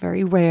lifetime, and it's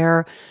very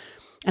rare.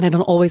 And I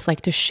don't always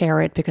like to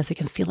share it because it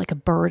can feel like a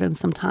burden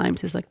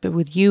sometimes. He's like, but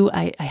with you,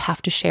 I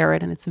have to share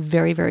it, and it's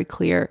very, very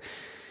clear.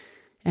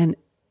 And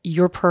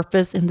your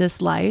purpose in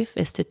this life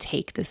is to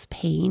take this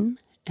pain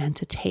and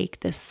to take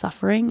this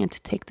suffering and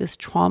to take this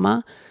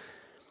trauma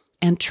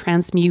and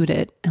transmute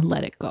it and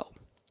let it go.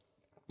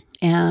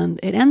 And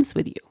it ends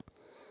with you.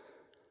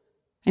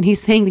 And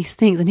he's saying these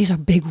things, and these are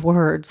big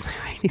words,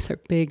 right? These are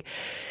big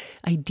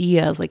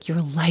ideas, like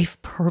your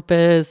life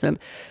purpose. And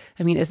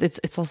I mean,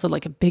 it's also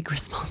like a big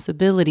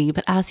responsibility.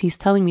 But as he's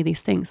telling me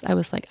these things, I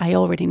was like, I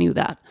already knew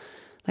that.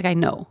 Like, I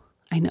know.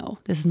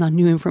 This is not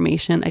new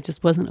information. I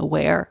just wasn't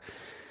aware.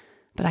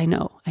 But I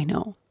know.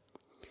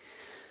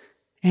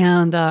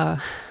 And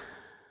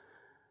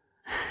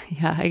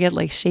yeah, I get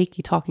like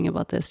shaky talking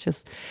about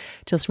this.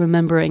 Just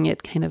remembering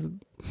it kind of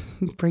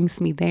brings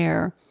me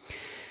there.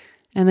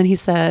 And then he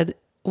said,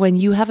 when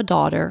you have a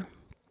daughter,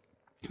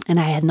 and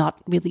I had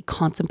not really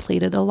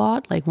contemplated a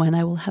lot, like when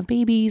I will have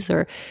babies,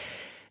 or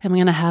am I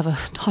going to have a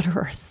daughter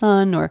or a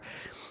son, or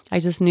I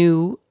just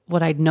knew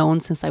what I'd known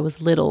since I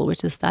was little,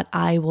 which is that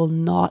I will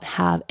not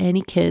have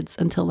any kids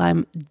until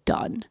I'm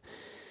done.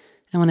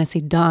 And when I say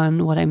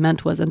done, what I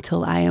meant was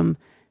until I am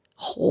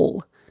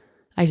whole.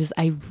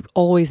 I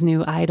always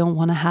knew I don't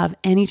want to have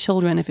any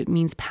children if it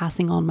means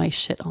passing on my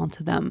shit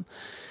onto them.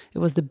 It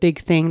was the big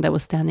thing that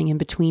was standing in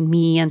between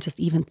me and just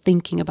even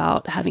thinking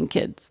about having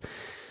kids.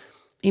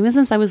 Even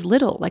since I was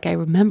little, like I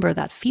remember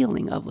that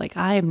feeling of like,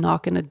 I am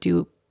not going to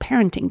do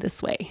parenting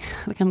this way.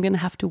 Like I'm going to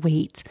have to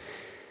wait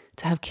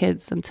to have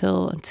kids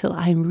until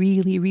I'm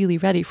really, really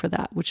ready for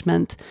that, which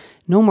meant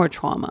no more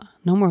trauma,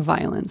 no more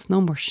violence, no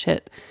more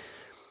shit.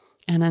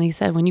 And then he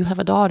said, when you have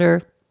a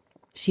daughter,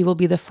 she will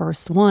be the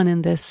first one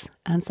in this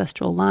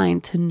ancestral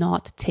line to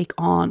not take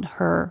on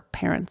her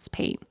parents'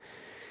 pain.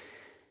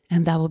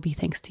 And that will be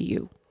thanks to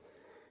you.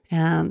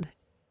 And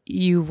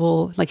you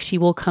will, like, she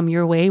will come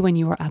your way when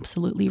you are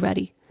absolutely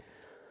ready.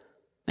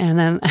 And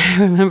then I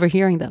remember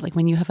hearing that, like,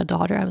 when you have a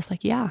daughter, I was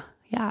like, yeah,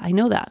 I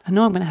know that. I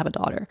know I'm going to have a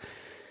daughter.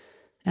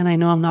 And I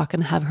know I'm not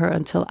going to have her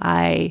until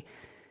I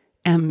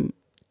am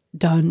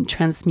done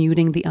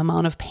transmuting the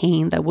amount of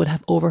pain that would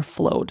have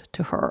overflowed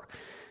to her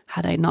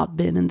had I not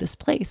been in this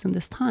place, in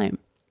this time.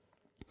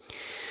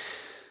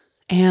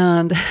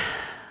 And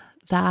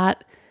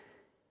that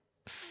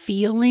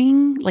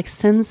feeling, like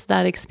since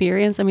that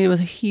experience, I mean, it was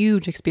a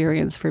huge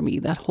experience for me,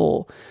 that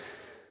whole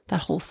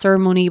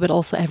ceremony, but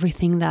also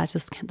everything that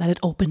it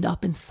opened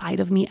up inside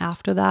of me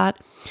after that.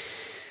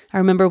 I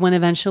remember when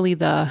eventually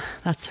that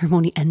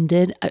ceremony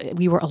ended,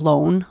 we were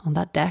alone on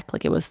that deck.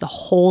 Like it was the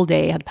whole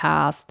day had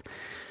passed.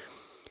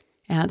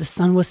 And the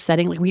sun was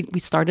setting. Like we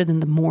started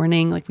in the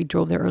morning, like we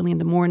drove there early in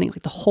the morning,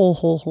 like the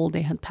whole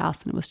day had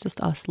passed and it was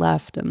just us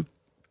left. And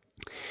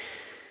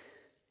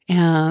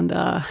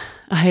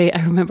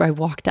I remember I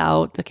walked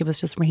out, like it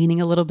was just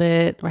raining a little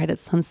bit right at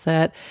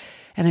sunset.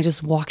 And I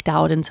just walked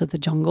out into the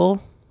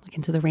jungle, like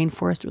into the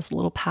rainforest. There was a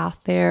little path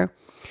there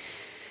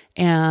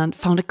and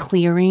found a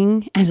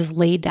clearing and just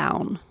laid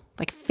down,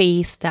 like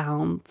face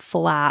down,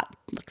 flat,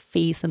 like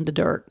face in the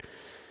dirt.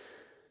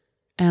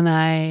 And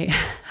I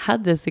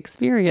had this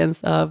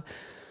experience of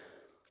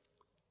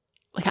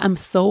like, I'm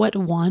so at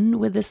one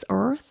with this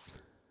earth,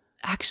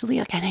 actually,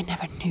 like, and I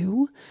never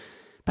knew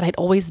but I'd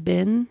always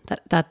been,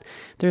 that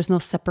there's no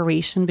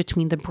separation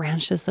between the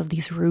branches of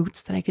these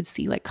roots that I could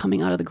see like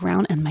coming out of the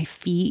ground and my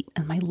feet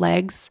and my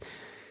legs.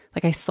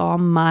 Like I saw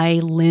my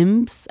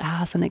limbs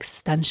as an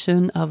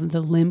extension of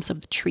the limbs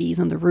of the trees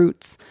and the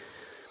roots.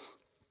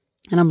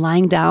 And I'm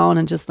lying down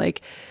and just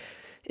like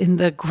in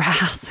the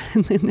grass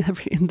and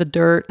in the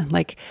dirt and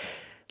like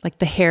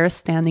the hair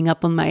standing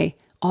up on my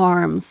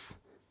arms.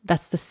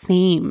 That's the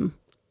same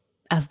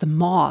as the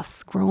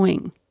moss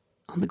growing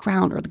on the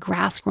ground or the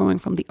grass growing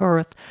from the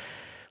earth.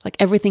 Like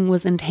everything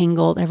was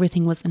entangled,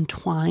 everything was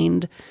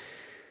entwined.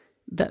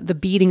 The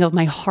beating of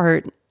my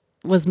heart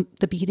was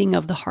the beating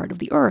of the heart of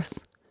the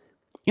earth.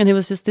 And it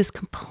was just this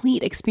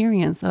complete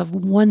experience of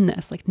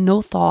oneness, like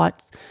no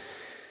thoughts,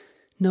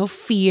 no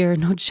fear,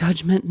 no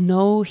judgment,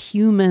 no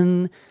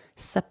human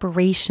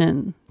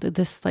separation.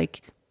 This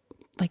like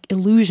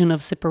illusion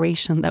of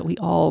separation that we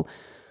all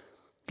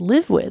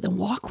live with and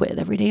walk with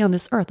every day on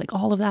this earth. Like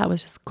all of that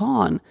was just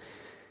gone.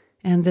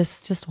 And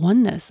this just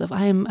oneness of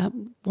I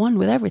am one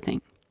with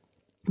everything,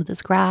 with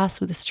this grass,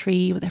 with this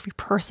tree, with every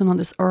person on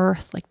this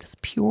earth, like this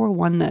pure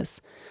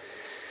oneness.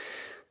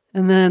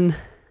 And then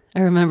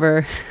I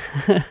remember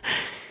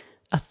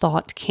a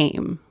thought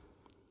came.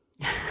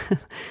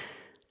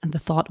 And the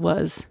thought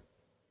was,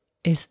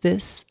 is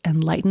this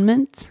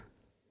enlightenment?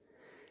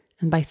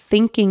 And by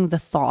thinking the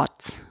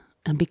thought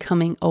and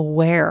becoming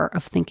aware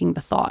of thinking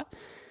the thought,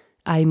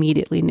 I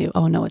immediately knew,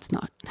 oh no, it's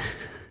not.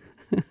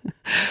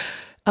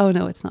 Oh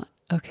no, it's not.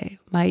 Okay,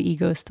 my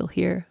ego is still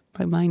here.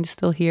 My mind is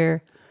still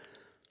here.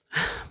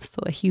 I'm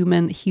still a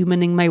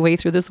humaning my way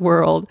through this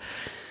world.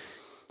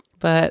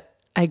 But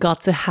I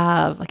got to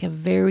have like a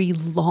very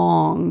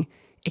long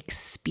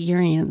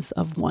experience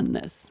of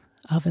oneness,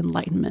 of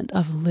enlightenment,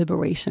 of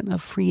liberation,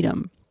 of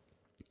freedom.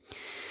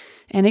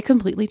 And it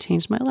completely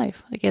changed my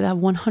life. Like it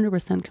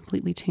 100%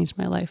 completely changed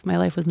my life. My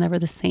life was never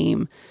the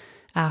same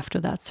after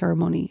that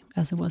ceremony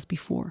as it was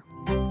before.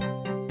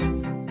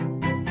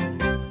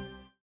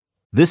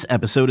 This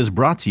episode is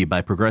brought to you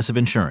by Progressive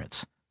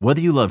Insurance. Whether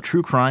you love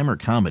true crime or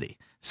comedy,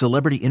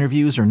 celebrity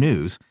interviews or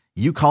news,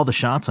 you call the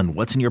shots on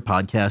what's in your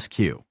podcast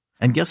queue.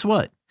 And guess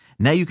what?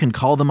 Now you can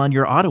call them on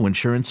your auto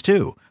insurance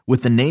too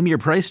with the Name Your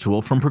Price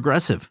tool from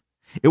Progressive.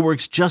 It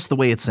works just the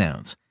way it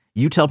sounds.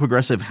 You tell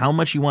Progressive how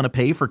much you want to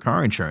pay for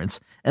car insurance,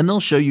 and they'll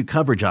show you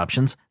coverage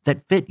options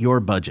that fit your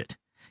budget.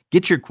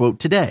 Get your quote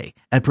today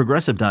at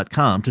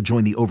Progressive.com to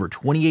join the over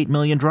 28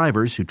 million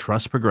drivers who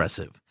trust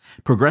Progressive.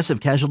 Progressive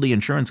Casualty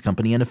Insurance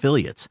Company and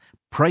Affiliates.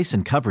 Price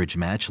and coverage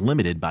match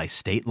limited by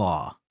state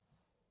law.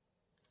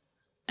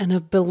 And a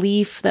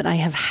belief that I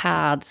have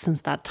had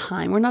since that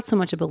time, or not so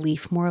much a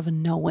belief, more of a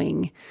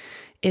knowing,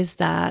 is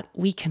that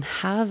we can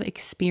have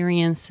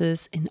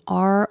experiences in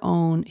our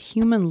own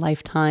human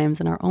lifetimes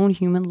and our own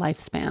human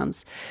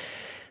lifespans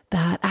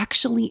that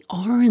actually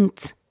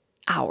aren't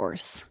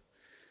ours,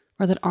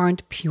 or that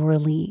aren't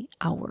purely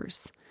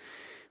ours,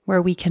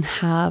 where we can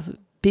have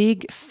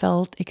big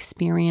felt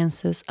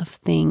experiences of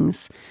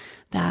things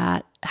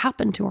that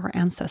happened to our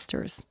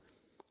ancestors,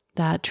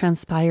 that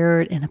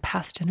transpired in a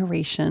past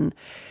generation,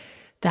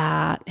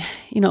 that,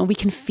 we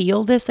can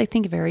feel this, I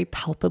think, very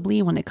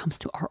palpably when it comes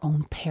to our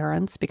own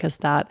parents, because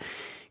that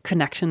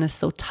connection is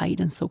so tight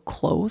and so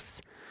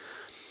close.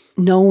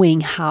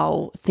 Knowing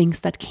how things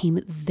that came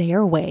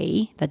their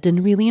way, that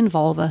didn't really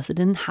involve us, it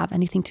didn't have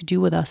anything to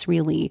do with us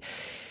really,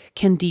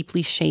 can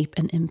deeply shape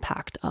and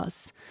impact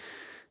us.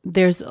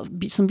 There's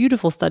some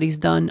beautiful studies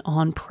done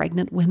on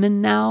pregnant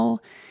women now,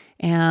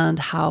 and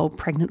how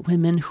pregnant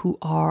women who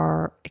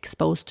are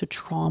exposed to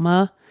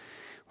trauma,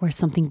 where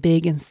something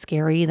big and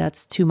scary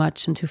that's too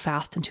much and too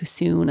fast and too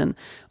soon and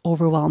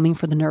overwhelming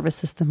for the nervous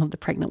system of the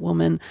pregnant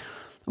woman,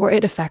 or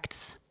it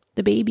affects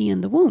the baby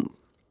in the womb.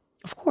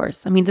 Of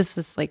course. I mean, this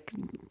is like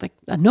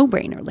a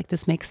no-brainer. Like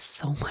this makes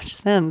so much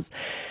sense.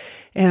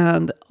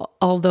 And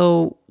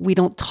although we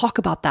don't talk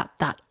about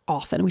that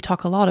often, we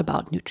talk a lot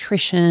about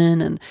nutrition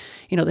and,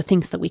 the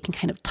things that we can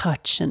kind of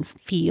touch and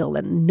feel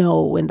and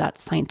know in that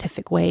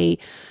scientific way.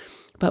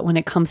 But when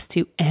it comes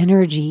to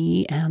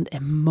energy and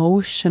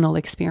emotional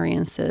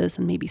experiences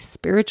and maybe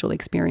spiritual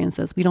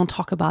experiences, we don't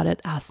talk about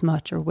it as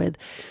much or with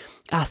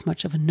as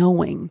much of a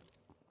knowing.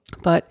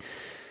 But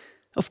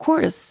of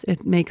course,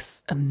 it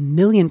makes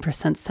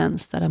 1,000,000%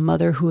 sense that a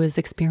mother who is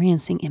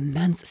experiencing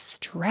immense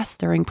stress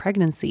during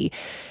pregnancy,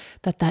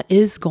 that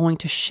is going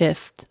to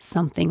shift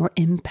something or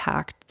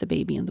impact the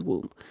baby in the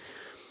womb.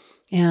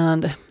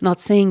 And not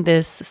saying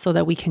this so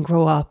that we can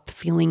grow up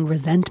feeling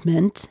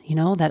resentment,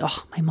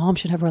 that, my mom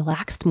should have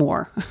relaxed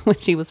more when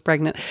she was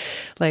pregnant.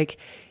 Like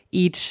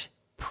each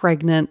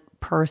pregnant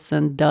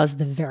person does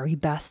the very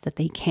best that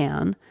they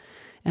can.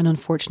 And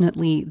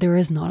unfortunately, there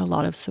is not a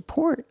lot of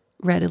support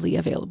readily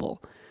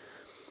available.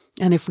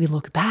 And if we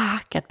look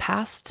back at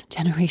past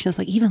generations,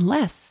 like even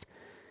less,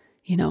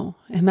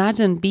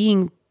 imagine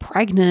being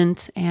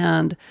pregnant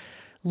and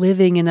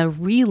living in a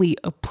really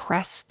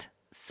oppressed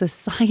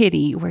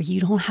society where you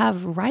don't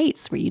have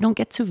rights, where you don't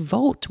get to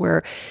vote,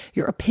 where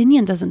your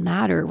opinion doesn't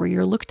matter, where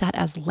you're looked at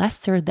as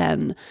lesser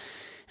than.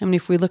 I mean,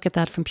 if we look at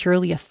that from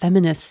purely a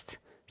feminist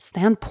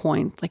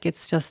standpoint, like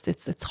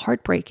it's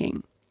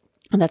heartbreaking.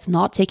 And that's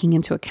not taking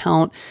into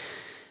account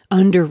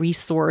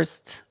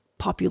under-resourced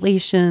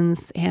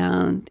populations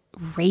and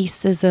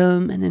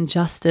racism and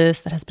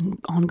injustice that has been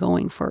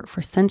ongoing for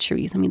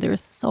centuries. I mean, there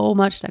is so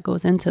much that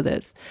goes into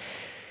this.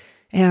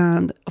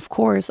 And of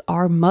course,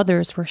 our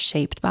mothers were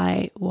shaped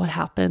by what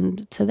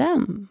happened to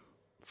them,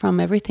 from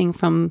everything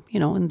from,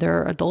 in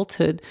their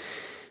adulthood,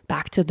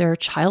 back to their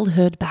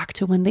childhood, back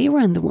to when they were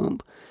in the womb.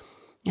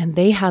 And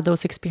they had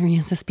those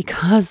experiences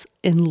because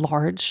in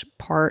large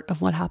part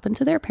of what happened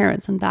to their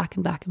parents, and back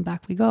and back and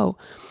back we go.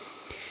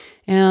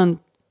 And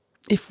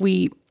if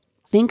we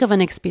think of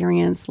an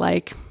experience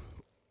like,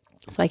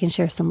 so I can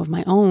share some of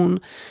my own,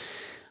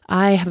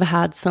 I have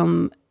had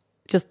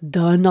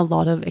done a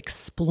lot of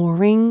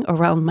exploring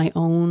around my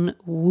own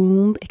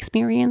womb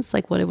experience,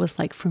 like what it was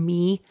like for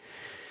me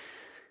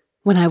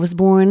when I was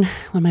born,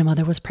 when my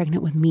mother was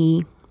pregnant with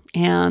me.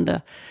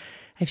 And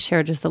I've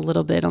shared just a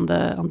little bit on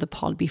the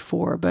pod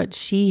before, but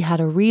she had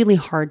a really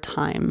hard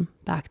time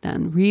back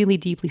then, really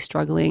deeply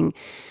struggling.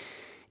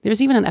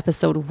 There's even an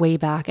episode way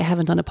back. I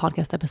haven't done a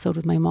podcast episode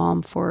with my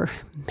mom for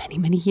many,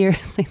 many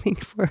years, I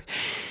think for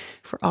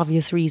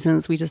obvious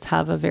reasons. We just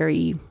have a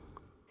very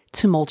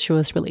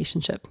tumultuous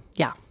relationship.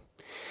 Yeah.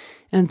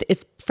 And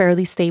it's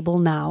fairly stable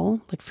now,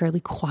 like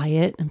fairly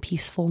quiet and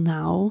peaceful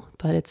now,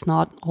 but it's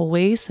not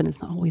always, and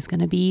it's not always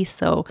going to be.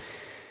 So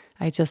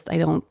I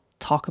don't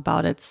talk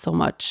about it so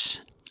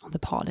much on the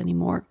pod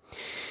anymore.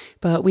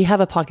 But we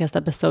have a podcast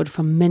episode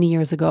from many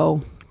years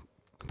ago,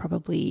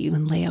 probably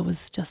when Leia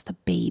was just a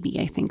baby,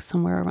 I think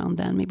somewhere around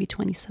then, maybe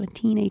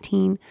 2017,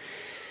 18,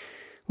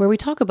 where we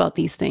talk about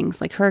these things,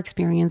 like her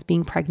experience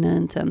being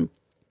pregnant. And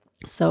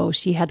so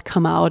she had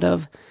come out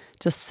of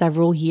just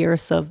several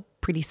years of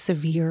pretty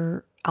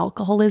severe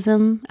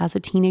alcoholism as a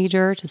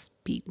teenager, just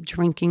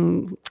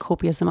drinking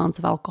copious amounts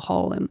of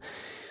alcohol and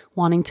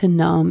wanting to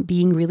numb,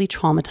 being really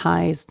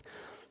traumatized,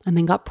 and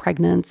then got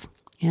pregnant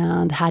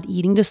and had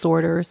eating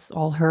disorders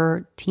all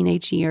her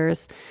teenage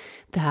years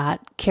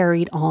that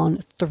carried on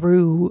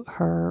through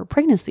her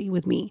pregnancy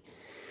with me.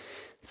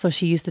 So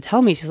she used to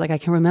tell me, she's like, I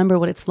can remember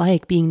what it's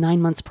like being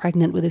 9 months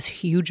pregnant with this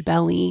huge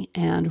belly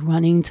and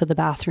running to the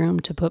bathroom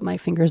to put my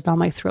fingers down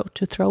my throat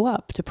to throw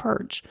up, to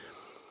purge.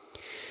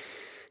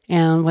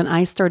 And when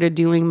I started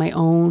doing my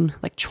own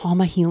like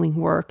trauma healing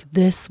work,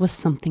 this was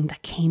something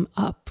that came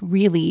up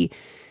really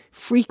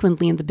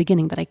frequently in the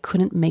beginning that I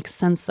couldn't make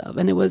sense of.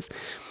 And it was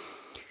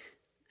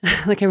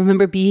like, I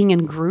remember being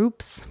in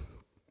groups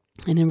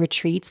and in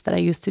retreats that I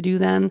used to do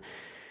then,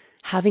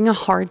 having a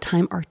hard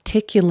time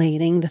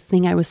articulating the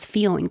thing I was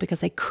feeling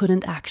because I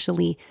couldn't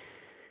actually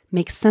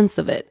make sense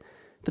of it.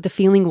 But the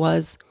feeling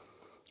was,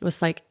 it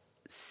was like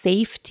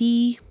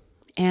safety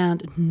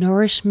and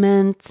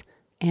nourishment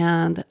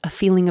and a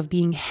feeling of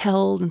being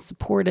held and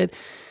supported.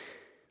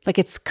 Like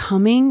it's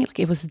coming, like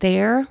it was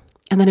there,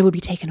 and then it would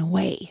be taken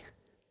away.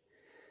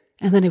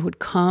 And then it would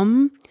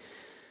come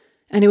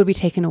and it would be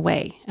taken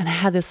away. And I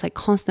had this like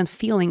constant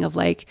feeling of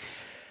like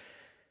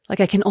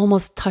I can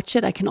almost touch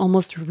it. I can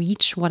almost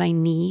reach what I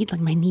need.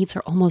 Like my needs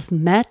are almost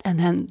met. And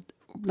then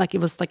like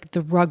it was like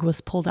the rug was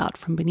pulled out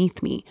from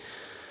beneath me.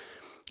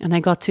 And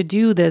I got to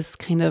do this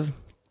kind of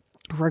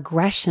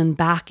regression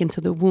back into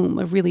the womb,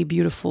 a really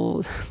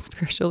beautiful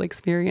spiritual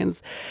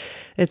experience.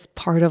 It's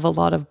part of a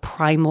lot of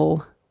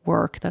primal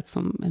work that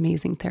some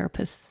amazing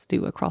therapists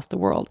do across the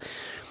world,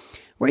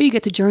 where you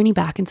get to journey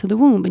back into the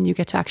womb and you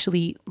get to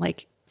actually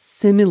like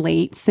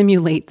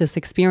simulate this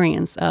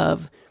experience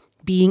of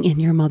being in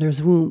your mother's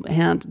womb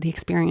and the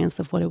experience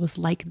of what it was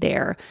like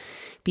there,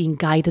 being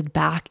guided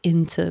back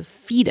into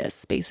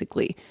fetus,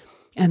 basically,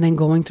 and then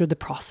going through the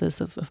process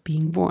of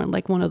being born,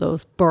 like one of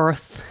those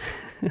birth,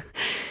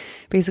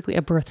 basically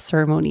a birth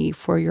ceremony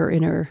for your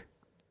inner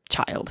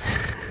child.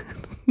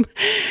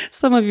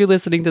 Some of you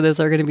listening to this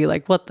are going to be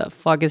like, what the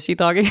fuck is she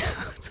talking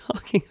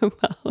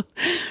about?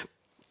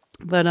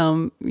 But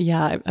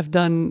yeah, I've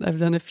done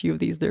a few of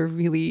these. They're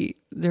really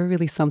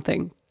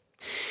something.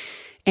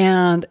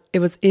 And it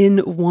was in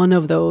one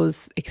of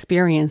those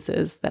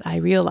experiences that I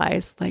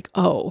realized, like,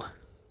 oh,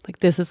 like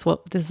this is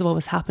what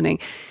was happening.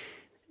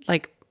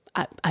 Like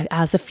I,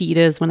 as a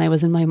fetus, when I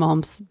was in my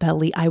mom's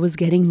belly, I was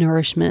getting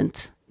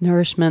nourishment.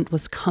 Nourishment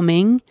was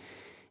coming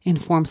in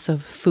forms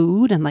of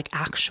food and like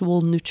actual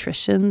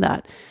nutrition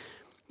that,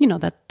 you know,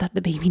 that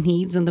the baby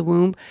needs in the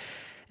womb.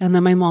 And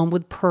then my mom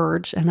would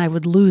purge and I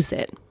would lose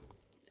it.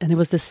 And it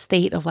was this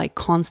state of like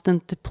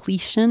constant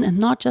depletion, and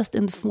not just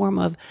in the form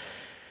of,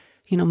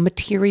 you know,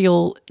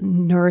 material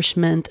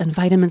nourishment and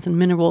vitamins and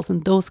minerals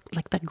and those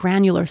like that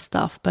granular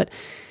stuff, but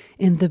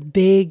in the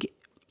big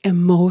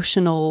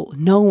emotional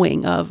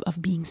knowing of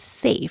being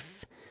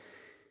safe,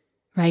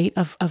 right?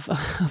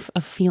 Of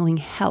feeling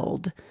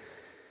held.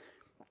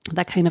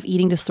 That kind of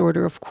eating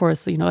disorder, of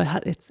course, you know,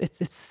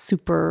 it's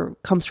super,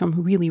 comes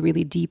from really,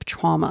 really deep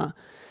trauma.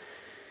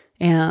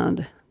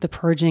 And the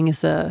purging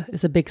is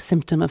a big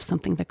symptom of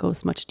something that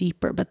goes much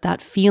deeper. But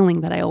that feeling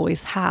that I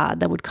always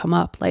had that would come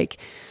up, like,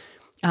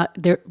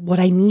 what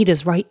I need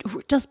is right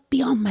just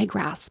beyond my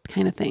grasp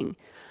kind of thing.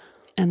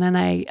 And then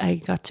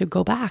I got to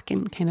go back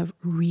and kind of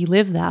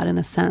relive that in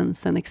a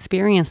sense and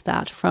experience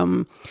that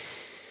from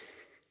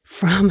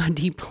a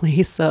deep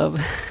place of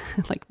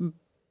like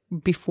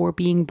before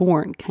being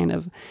born kind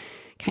of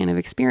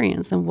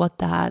experience, and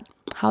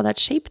how that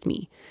shaped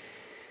me.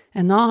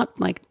 And not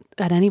like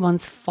at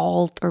anyone's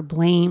fault or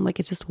blame, like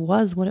it just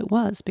was what it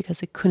was,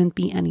 because it couldn't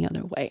be any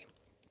other way.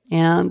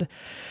 And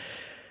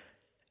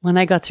when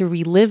I got to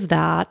relive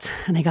that,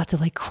 and I got to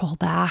like crawl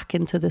back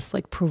into this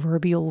like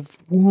proverbial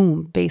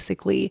womb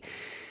basically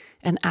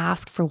and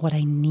ask for what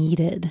I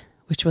needed,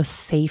 which was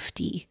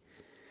safety.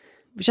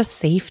 It was just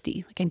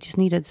safety. Like I just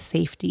needed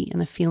safety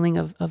and a feeling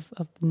of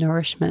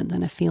nourishment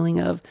and a feeling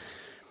of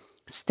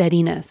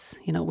steadiness,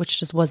 which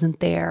just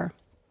wasn't there.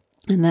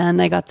 And then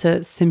I got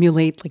to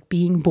simulate like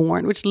being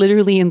born, which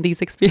literally in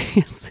these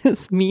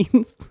experiences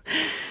means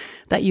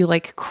that you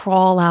like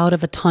crawl out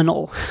of a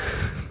tunnel.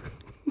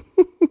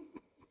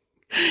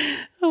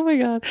 Oh my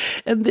God.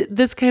 And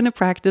this kind of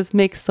practice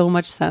makes so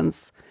much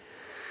sense.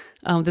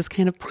 This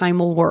kind of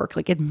primal work,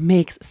 like it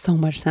makes so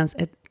much sense.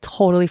 It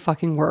totally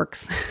fucking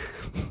works,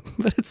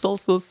 but it's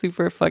also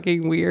super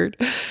fucking weird.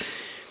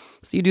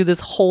 So you do this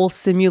whole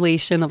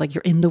simulation of like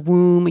you're in the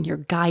womb and you're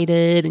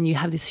guided and you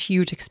have this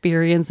huge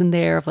experience in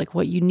there of like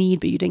what you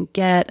need, but you didn't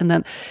get. And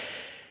then,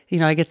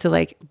 I get to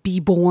like be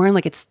born,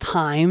 like it's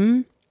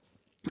time.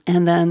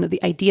 And then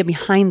the idea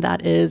behind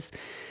that is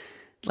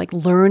like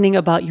learning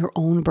about your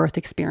own birth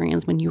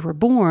experience when you were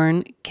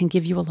born can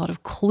give you a lot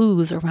of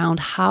clues around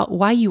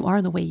why you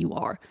are the way you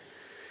are.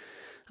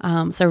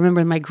 So I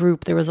remember in my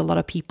group, there was a lot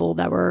of people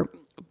that were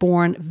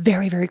born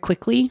very, very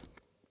quickly.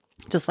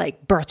 Just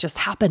like birth just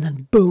happened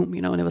and boom,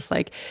 and it was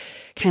like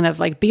kind of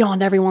like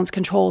beyond everyone's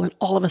control. And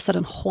all of a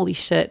sudden, holy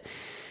shit.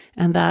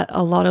 And that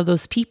a lot of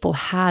those people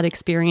had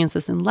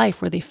experiences in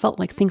life where they felt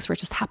like things were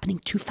just happening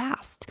too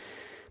fast.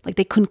 Like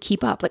they couldn't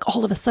keep up. Like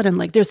all of a sudden,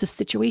 like there's this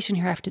situation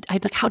here.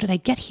 How did I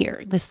get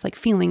here? This like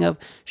feeling of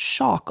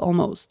shock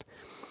almost.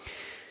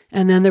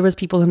 And then there was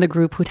people in the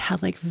group who'd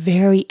had like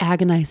very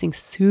agonizing,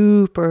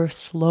 super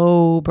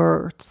slow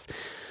births.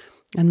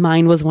 And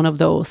mine was one of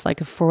those,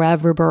 like a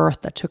forever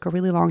birth that took a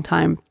really long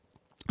time.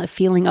 A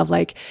feeling of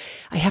like,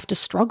 I have to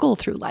struggle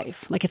through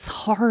life. Like it's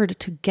hard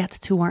to get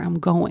to where I'm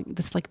going.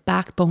 This like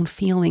backbone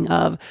feeling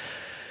of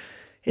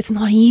it's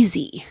not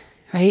easy.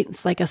 Right?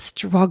 It's like a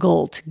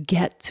struggle to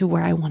get to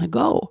where I want to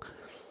go.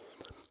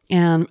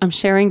 And I'm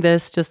sharing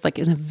this just like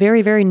in a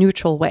very, very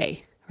neutral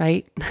way,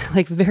 right?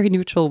 Like very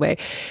neutral way.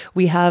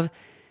 We have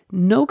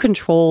no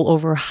control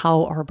over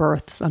how our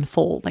births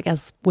unfold, like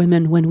as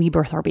women when we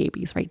birth our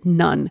babies, right?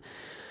 None.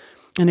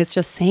 And it's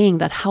just saying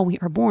that how we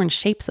are born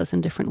shapes us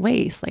in different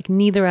ways, like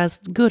neither as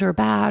good or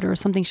bad or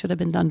something should have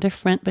been done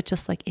different, but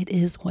just like it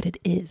is what it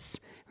is,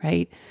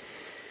 right?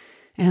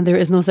 And there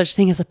is no such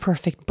thing as a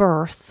perfect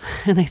birth.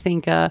 And I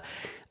think a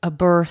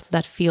birth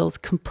that feels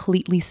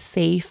completely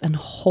safe and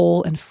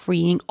whole and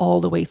freeing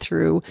all the way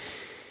through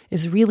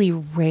is really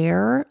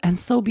rare and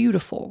so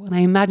beautiful. And I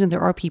imagine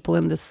there are people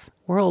in this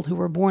world who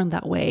were born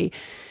that way,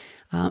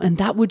 and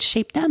that would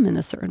shape them in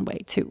a certain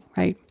way too,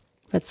 right?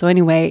 But so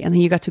anyway, and then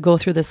you got to go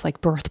through this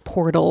like birth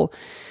portal.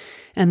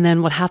 And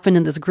then what happened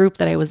in this group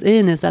that I was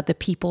in is that the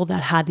people that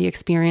had the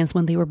experience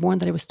when they were born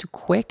that it was too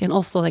quick, and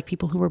also like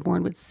people who were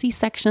born with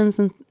C-sections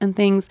and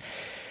things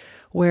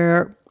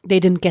where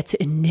they didn't get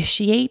to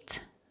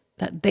initiate,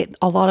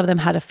 a lot of them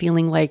had a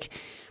feeling like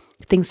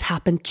things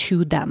happened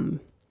to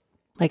them.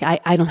 Like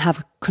I don't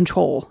have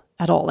control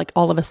at all. Like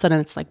all of a sudden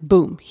it's like,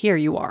 boom, here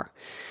you are.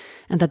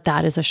 And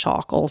that is a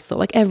shock also.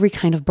 Like every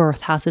kind of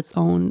birth has its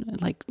own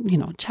like,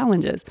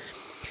 challenges.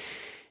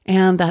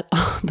 And that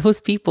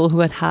those people who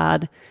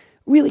had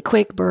really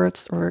quick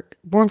births or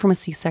born from a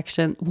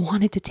C-section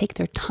wanted to take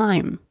their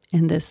time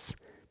in this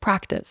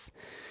practice,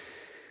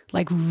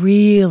 like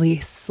really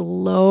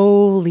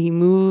slowly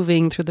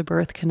moving through the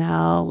birth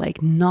canal,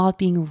 like not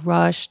being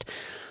rushed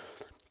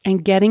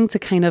and getting to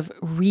kind of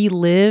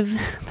relive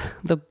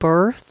the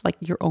birth, like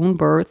your own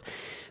birth,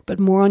 but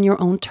more on your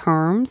own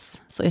terms.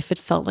 So if it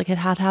felt like it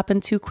had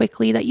happened too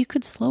quickly, that you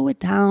could slow it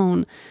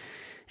down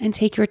and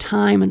take your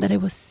time, and that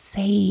it was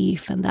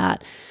safe, and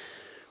that,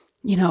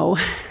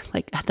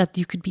 like that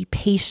you could be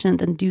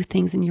patient and do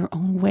things in your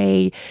own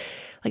way.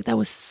 Like that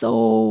was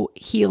so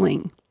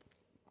healing.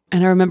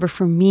 And I remember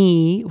for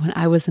me, when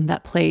I was in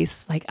that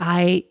place, like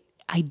I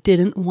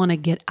didn't want to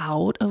get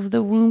out of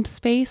the womb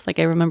space. Like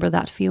I remember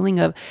that feeling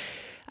of,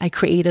 I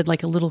created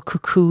like a little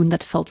cocoon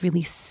that felt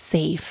really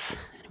safe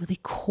and really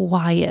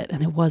quiet,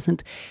 and it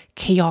wasn't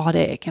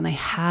chaotic, and I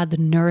had the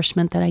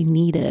nourishment that I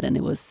needed, and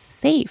it was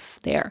safe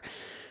there.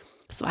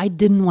 So I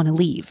didn't want to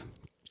leave.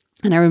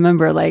 And I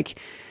remember like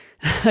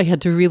I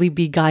had to really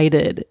be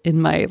guided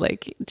in my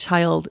like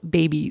child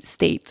baby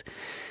state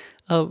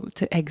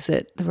to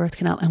exit the birth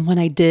canal. And when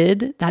I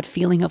did, that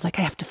feeling of like,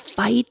 I have to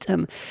fight,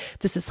 and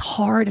this is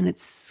hard, and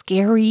it's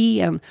scary,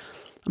 and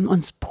I'm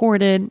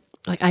unsupported.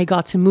 Like I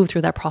got to move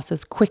through that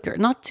process quicker,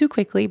 not too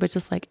quickly, but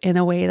just like in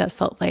a way that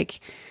felt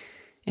like,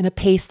 in a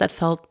pace that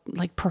felt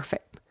like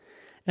perfect.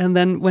 And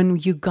then when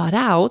you got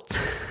out,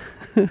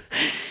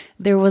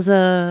 there was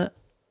a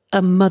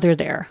a mother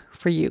there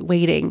for you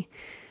waiting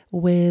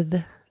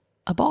with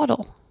a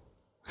bottle,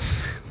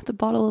 with a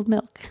bottle of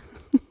milk.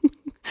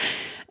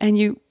 And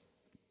you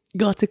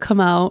got to come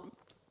out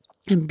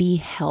and be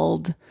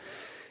held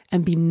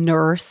and be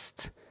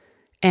nursed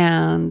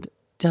and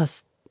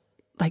just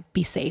like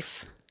be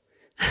safe.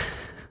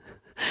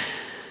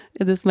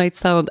 This might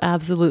sound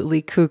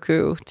absolutely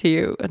cuckoo to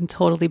you and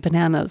totally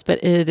bananas,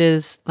 but it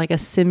is like a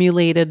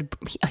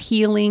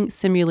healing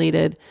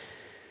simulated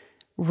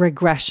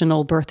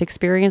regressional birth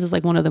experience. Is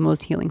like one of the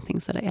most healing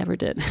things that I ever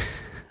did.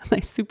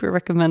 I super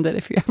recommend it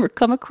if you ever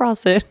come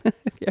across it,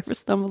 if you ever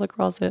stumble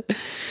across it.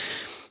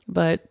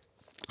 But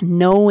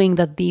knowing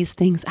that these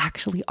things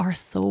actually are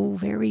so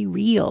very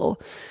real,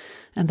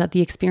 and that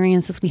the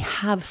experiences we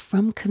have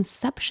from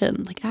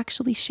conception like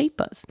actually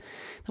shape us,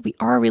 that we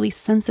are really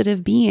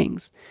sensitive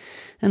beings.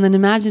 And then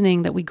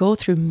imagining that we go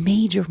through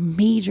major,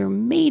 major,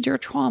 major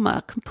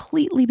trauma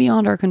completely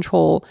beyond our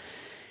control,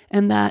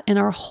 and that in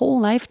our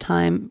whole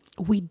lifetime,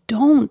 we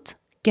don't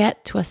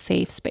get to a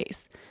safe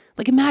space.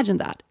 Like imagine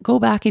that. Go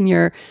back in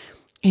your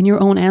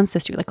own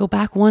ancestry, like go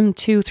back 1,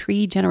 2,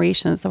 3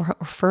 generations or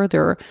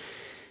further.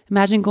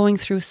 Imagine going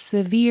through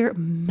severe,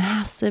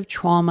 massive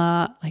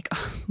trauma like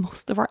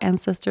most of our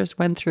ancestors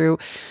went through.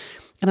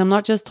 And I'm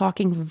not just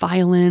talking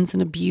violence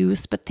and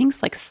abuse, but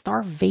things like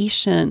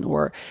starvation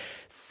or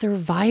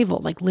survival,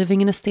 like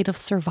living in a state of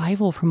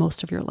survival for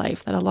most of your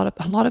life that a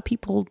lot of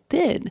people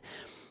did.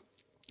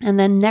 And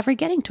then never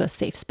getting to a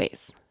safe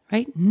space,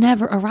 right?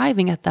 Never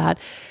arriving at that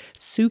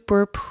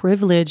super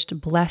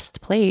privileged,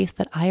 blessed place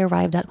that I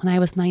arrived at when I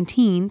was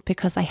 19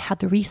 because I had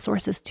the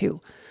resources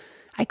to.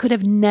 I could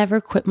have never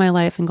quit my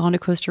life and gone to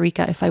Costa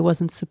Rica if I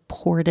wasn't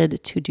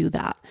supported to do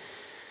that.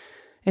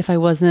 If I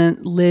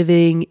wasn't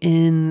living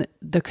in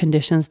the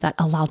conditions that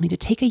allowed me to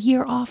take a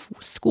year off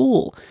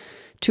school,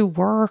 to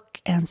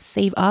work and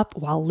save up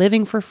while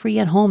living for free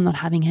at home, not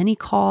having any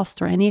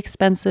costs or any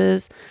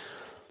expenses,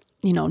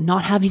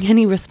 not having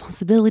any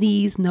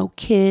responsibilities, no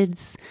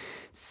kids,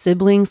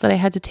 siblings that I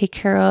had to take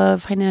care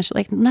of,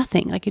 financially, like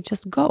nothing. I could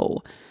just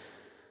go.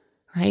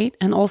 Right.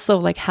 And also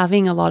like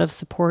having a lot of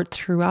support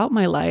throughout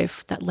my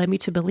life that led me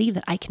to believe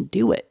that I can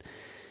do it.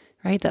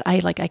 Right. That I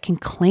can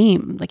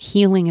claim like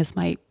healing is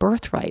my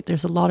birthright.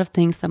 There's a lot of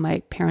things that my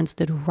parents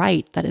did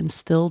right that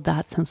instilled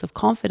that sense of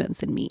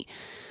confidence in me.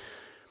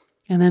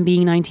 And then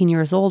being 19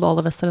 years old, all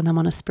of a sudden I'm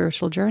on a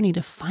spiritual journey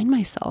to find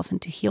myself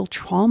and to heal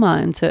trauma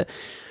and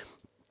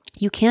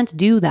you can't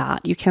do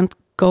that. You can't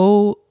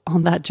go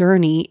on that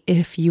journey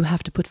if you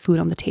have to put food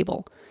on the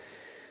table,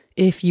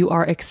 if you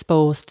are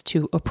exposed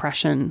to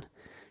oppression,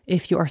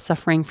 if you are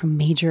suffering from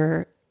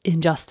major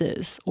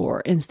injustice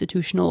or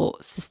institutional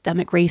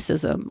systemic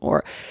racism,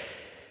 or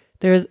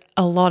there's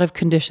a lot of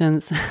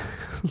conditions,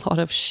 a lot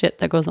of shit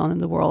that goes on in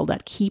the world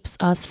that keeps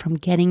us from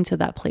getting to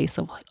that place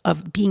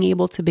of being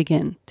able to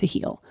begin to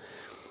heal.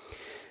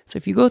 So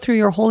if you go through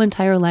your whole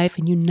entire life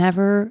and you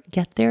never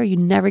get there, you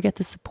never get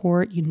the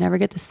support, you never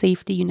get the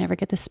safety, you never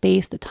get the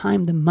space, the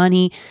time, the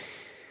money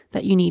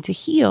that you need to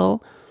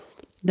heal,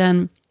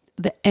 then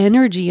the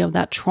energy of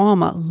that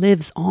trauma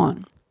lives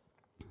on.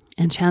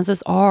 And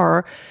chances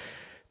are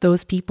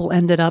those people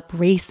ended up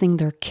raising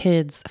their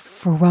kids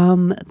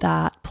from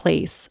that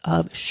place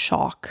of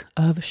shock,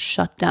 of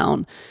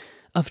shutdown,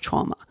 of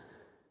trauma.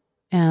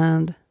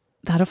 And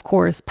that, of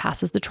course,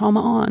 passes the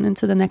trauma on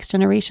into the next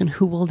generation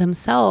who will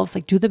themselves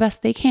do the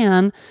best they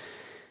can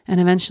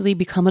and eventually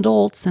become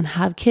adults and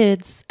have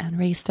kids and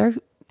raise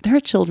their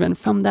children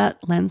from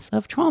that lens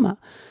of trauma,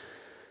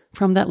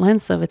 from that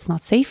lens of it's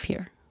not safe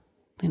here.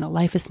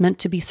 Life is meant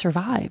to be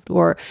survived,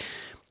 or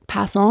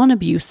pass on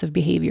abusive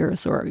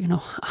behaviors, or,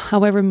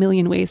 however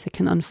million ways it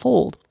can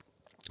unfold.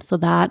 So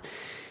that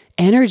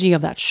energy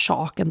of that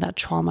shock and that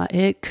trauma,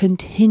 it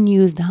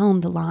continues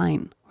down the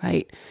line,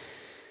 right?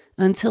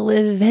 Until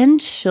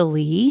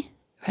eventually,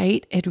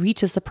 right, it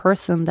reaches a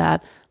person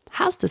that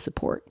has the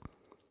support,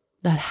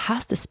 that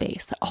has the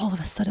space, that all of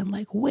a sudden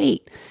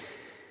wait,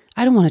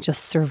 I don't want to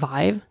just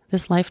survive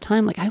this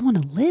lifetime. I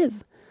want to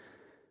live.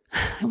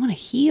 I want to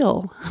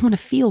heal. I want to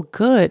feel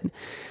good.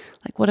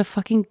 What a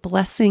fucking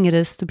blessing it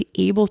is to be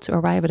able to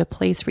arrive at a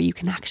place where you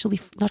can actually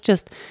not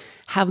just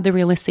have the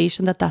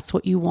realization that that's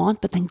what you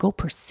want, but then go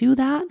pursue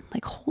that.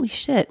 Holy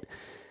shit,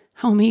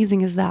 how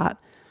amazing is that?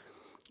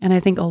 And I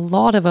think a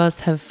lot of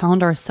us have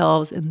found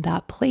ourselves in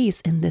that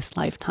place in this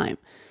lifetime.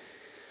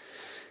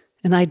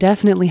 And I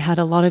definitely had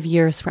a lot of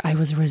years where I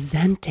was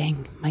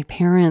resenting my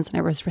parents and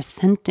I was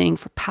resenting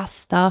for past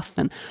stuff.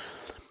 And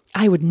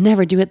I would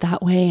never do it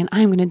that way. And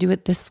I'm going to do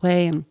it this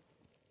way.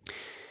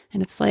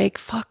 And it's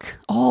fuck,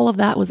 all of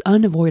that was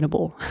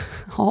unavoidable.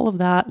 All of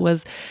that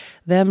was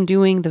them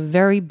doing the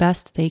very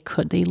best they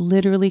could. They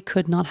literally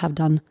could not have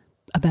done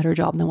a better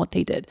job than what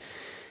they did.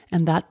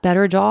 And that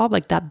better job,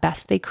 that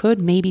best they could,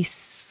 maybe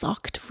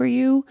sucked for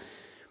you,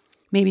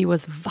 maybe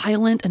was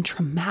violent and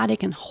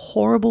traumatic and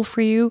horrible for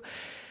you.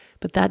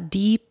 But that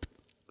deep,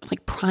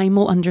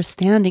 primal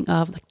understanding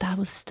of that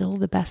was still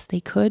the best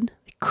they could.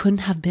 It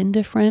couldn't have been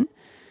different.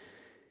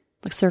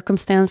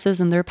 Circumstances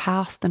in their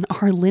past and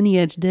our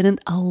lineage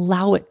didn't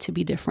allow it to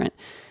be different.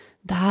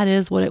 That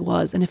is what it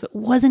was. And if it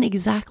wasn't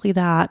exactly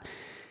that,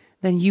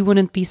 then you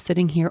wouldn't be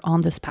sitting here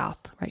on this path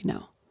right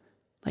now.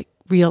 Like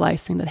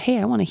realizing that, hey,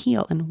 I want to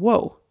heal. And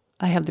whoa,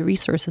 I have the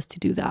resources to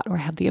do that, or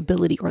I have the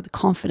ability or the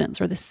confidence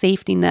or the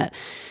safety net,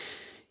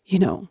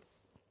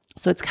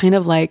 So it's kind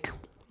of like,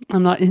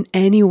 I'm not in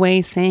any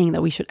way saying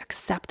that we should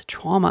accept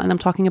trauma. And I'm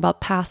talking about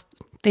past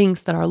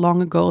things that are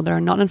long ago that are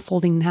not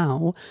unfolding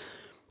now.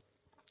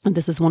 And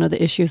this is one of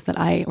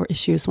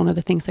the one of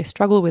the things I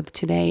struggle with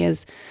today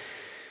is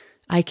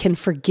I can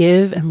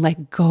forgive and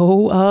let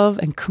go of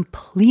and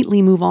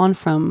completely move on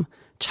from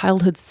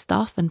childhood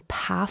stuff and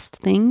past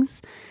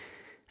things.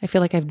 I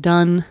feel like I've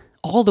done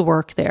all the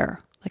work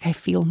there. Like I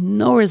feel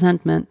no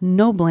resentment,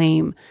 no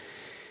blame.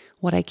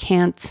 What I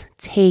can't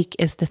take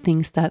is the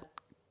things that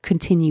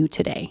continue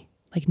today,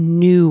 like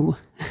new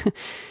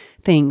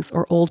things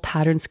or old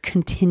patterns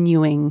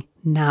continuing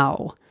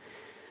now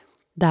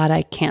that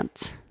I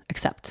can't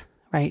accept,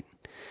 right?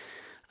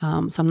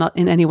 So I'm not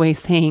in any way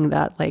saying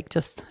that like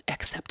just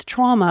accept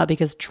trauma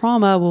because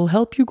trauma will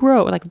help you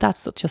grow. Like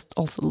that's just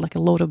also like a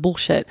load of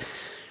bullshit.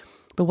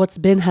 But what's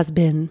been has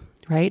been,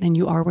 right? And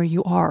you are where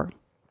you are.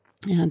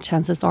 And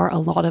chances are a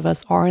lot of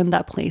us are in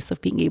that place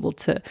of being able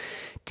to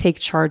take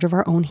charge of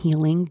our own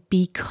healing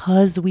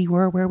because we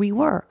were where we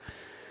were.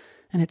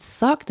 And it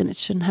sucked and it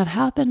shouldn't have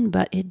happened,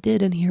 but it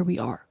did. And here we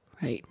are,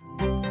 right?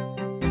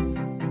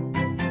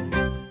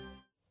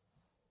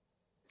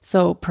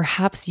 So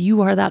perhaps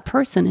you are that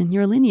person in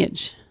your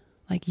lineage.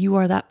 Like you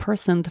are that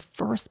person, the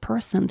first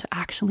person to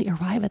actually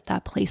arrive at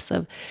that place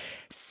of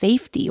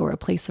safety or a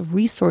place of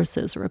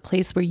resources or a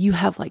place where you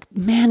have like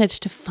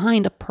managed to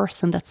find a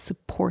person that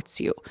supports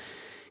you.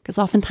 Because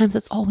oftentimes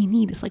that's all we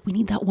need. It's like we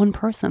need that one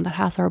person that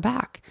has our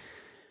back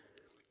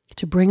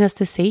to bring us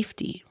to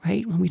safety,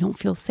 right? When we don't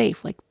feel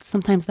safe. Like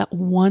sometimes that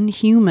one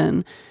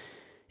human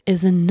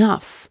is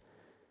enough.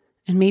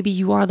 And maybe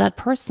you are that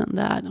person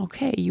that,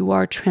 okay, you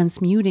are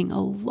transmuting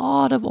a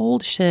lot of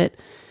old shit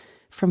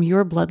from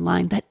your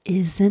bloodline that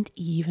isn't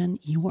even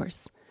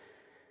yours.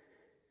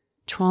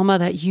 Trauma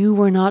that you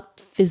were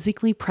not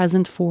physically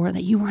present for,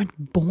 that you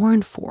weren't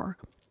born for.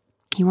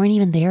 You weren't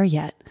even there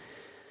yet.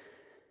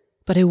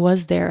 But it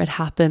was there, it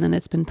happened, and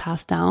it's been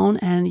passed down,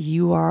 and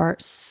you are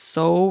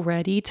so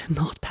ready to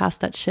not pass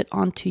that shit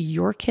on to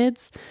your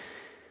kids.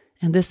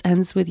 And this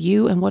ends with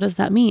you. And what does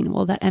that mean?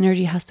 Well, that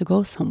energy has to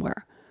go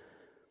somewhere.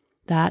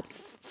 That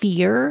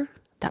fear,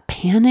 that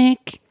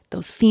panic,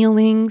 those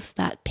feelings,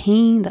 that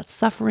pain, that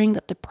suffering,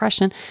 that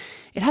depression,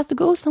 it has to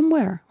go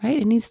somewhere, right?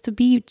 It needs to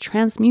be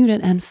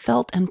transmuted and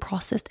felt and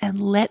processed and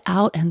let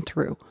out and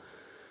through.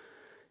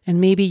 And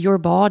maybe your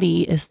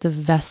body is the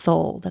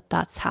vessel that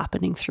that's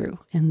happening through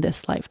in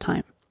this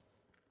lifetime.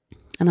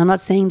 And I'm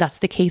not saying that's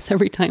the case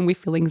every time we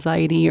feel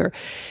anxiety or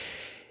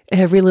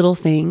every little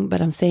thing,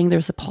 but I'm saying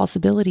there's a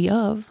possibility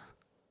of,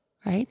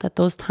 right? That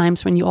those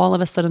times when you all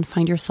of a sudden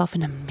find yourself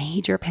in a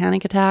major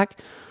panic attack,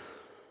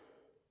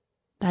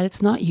 that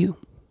it's not you,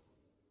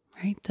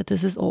 right? That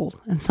this is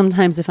old. And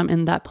sometimes if I'm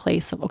in that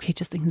place of, okay,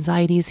 just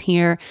anxiety is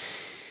here,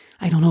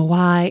 I don't know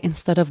why,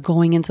 instead of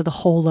going into the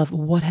whole of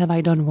what have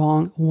I done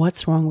wrong?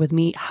 What's wrong with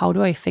me? How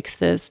do I fix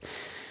this?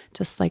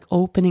 Just like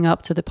opening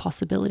up to the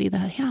possibility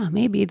that, yeah,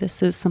 maybe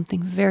this is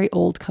something very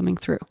old coming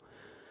through.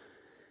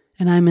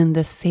 And I'm in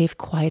this safe,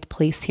 quiet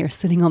place here,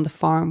 sitting on the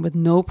farm with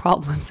no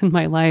problems in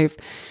my life.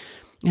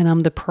 And I'm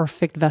the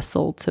perfect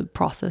vessel to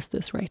process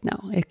this right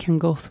now. It can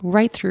go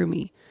right through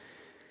me.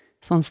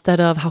 So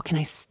instead of how can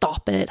I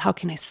stop it? How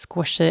can I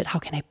squish it? How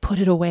can I put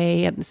it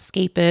away and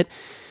escape it?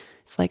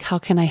 It's like, how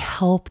can I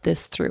help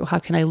this through? How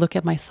can I look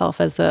at myself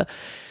as a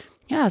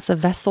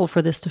vessel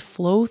for this to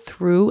flow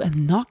through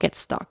and not get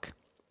stuck?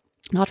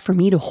 Not for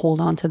me to hold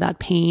on to that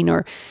pain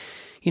or,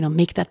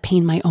 make that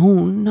pain my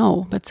own.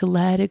 No, but to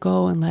let it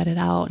go and let it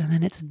out. And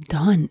then it's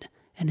done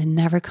and it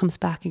never comes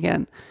back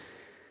again.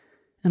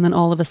 And then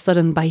all of a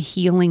sudden by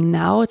healing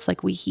now, it's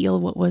like we heal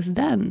what was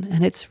then.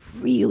 And it's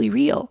really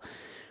real.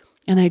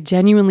 And I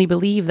genuinely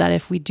believe that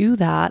if we do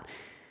that,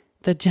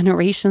 the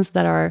generations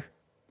that are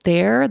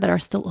there, that are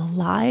still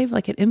alive,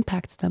 like it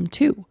impacts them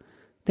too.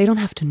 They don't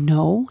have to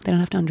know, they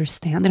don't have to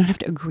understand, they don't have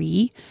to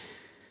agree.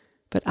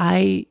 But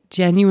I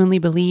genuinely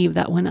believe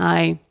that when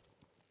I,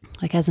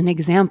 like as an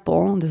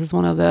example, this is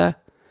one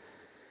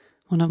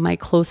of my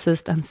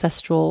closest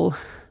ancestral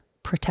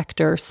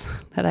protectors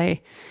that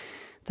I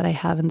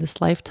have in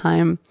this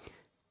lifetime.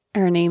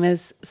 Her name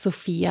is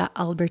Sophia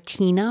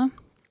Albertina.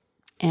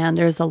 And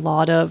there's a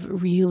lot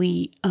of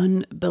really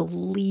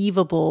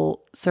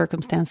unbelievable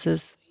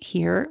circumstances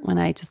here when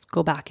I just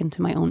go back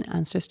into my own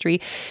ancestry.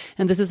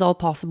 And this is all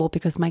possible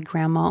because my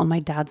grandma on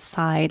my dad's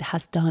side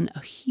has done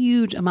a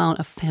huge amount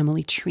of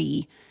family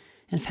tree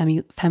and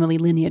family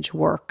lineage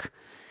work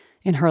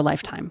in her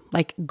lifetime,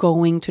 like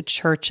going to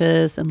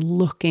churches and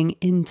looking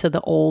into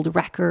the old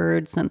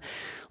records and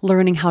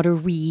learning how to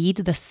read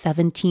the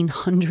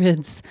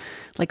 1700s,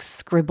 like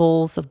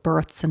scribbles of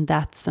births and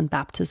deaths and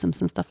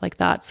baptisms and stuff like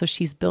that. So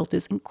she's built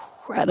this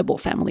incredible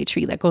family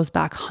tree that goes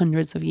back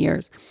hundreds of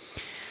years.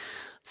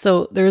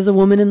 So there's a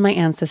woman in my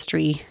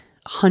ancestry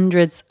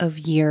hundreds of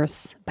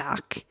years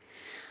back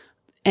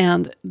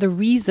And the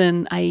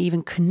reason I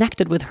even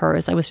connected with her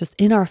is I was just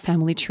in our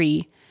family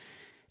tree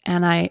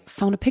and I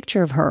found a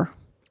picture of her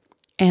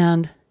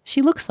and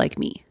she looks like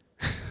me.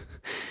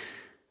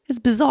 It's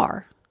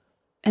bizarre.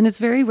 And it's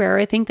very rare,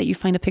 I think, that you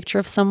find a picture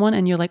of someone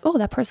and you're like, oh,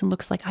 that person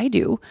looks like I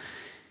do.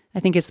 I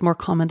think it's more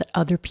common that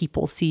other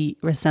people see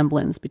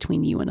resemblance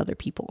between you and other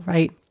people,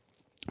 right?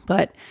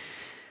 But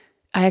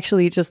I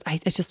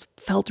just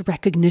felt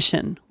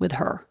recognition with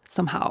her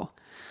somehow.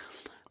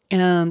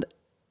 And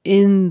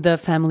in the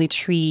family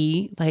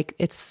tree, like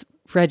it's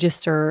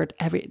registered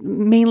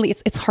mainly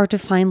it's hard to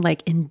find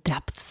like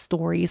in-depth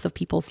stories of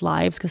people's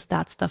lives because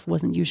that stuff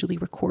wasn't usually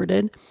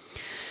recorded.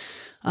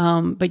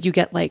 But you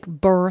get like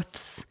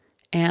births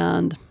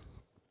and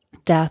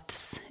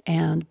deaths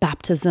and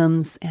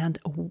baptisms and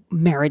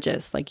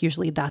marriages. Like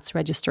usually that's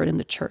registered in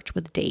the church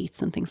with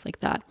dates and things like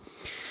that.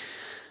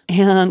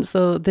 And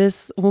so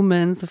this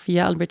woman,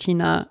 Sofia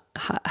Albertina,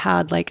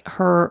 had like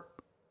her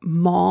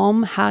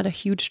mom had a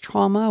huge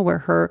trauma where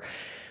her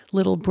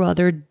little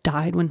brother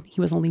died when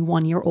he was only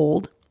 1 year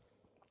old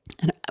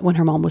and when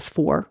her mom was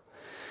 4.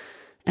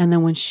 And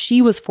then when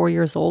she was 4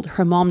 years old,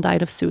 her mom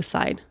died of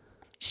suicide.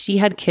 She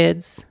had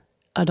kids,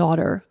 a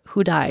daughter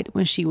who died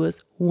when she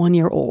was 1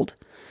 year old.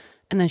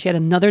 And then she had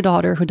another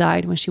daughter who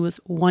died when she was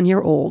 1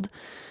 year old.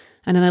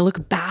 And then I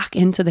look back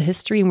into the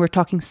history and we're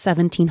talking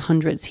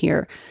 1700s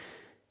here.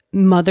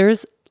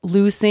 Mothers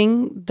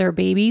losing their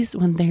babies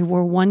when they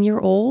were 1 year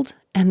old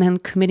and then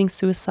committing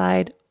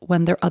suicide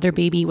when their other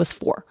baby was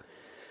 4.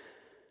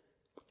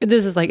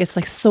 This is like, it's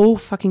like so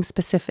fucking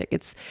specific.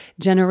 It's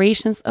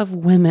generations of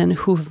women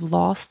who've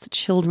lost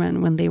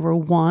children when they were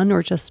 1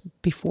 or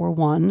just before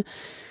 1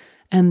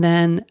 and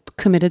then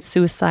committed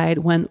suicide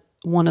when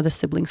one of the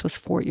siblings was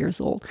 4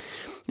 years old.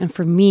 And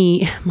for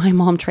me, my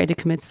mom tried to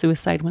commit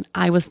suicide when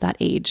I was that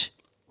age.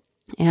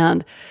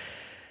 And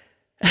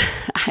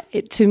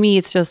to me,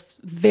 it's just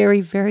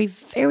very, very,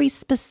 very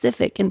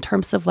specific in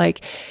terms of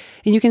like,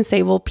 and you can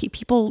say, well,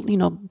 people, you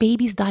know,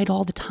 babies died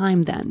all the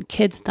time then.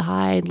 Kids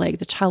died, like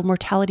the child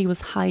mortality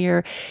was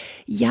higher.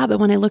 Yeah, but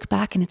when I look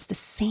back and it's the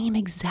same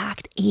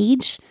exact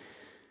age,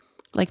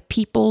 like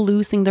people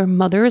losing their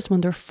mothers when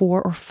they're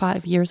 4 or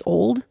 5 years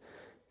old,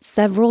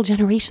 several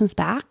generations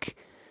back,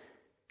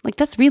 like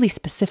that's really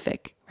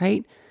specific,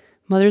 right?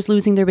 Mothers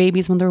losing their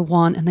babies when they're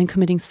 1 and then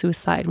committing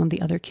suicide when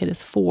the other kid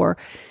is 4.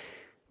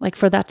 Like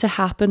for that to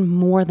happen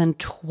more than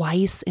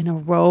twice in a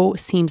row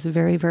seems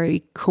very,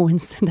 very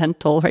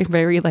coincidental, right?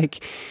 Very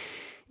like,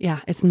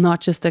 it's not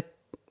just a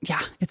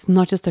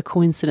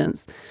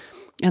coincidence.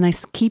 And I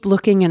keep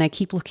looking and I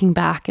keep looking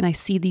back and I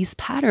see these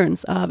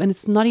patterns of, and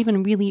it's not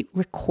even really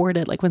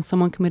recorded. Like when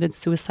someone committed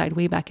suicide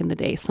way back in the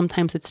day,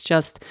 sometimes it's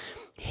just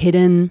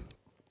hidden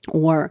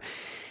or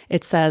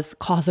it says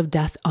cause of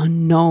death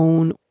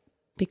unknown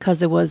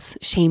because it was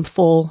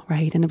shameful,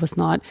 right? And it was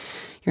not,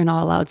 you're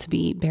not allowed to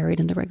be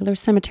buried in the regular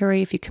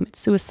cemetery if you commit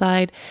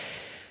suicide.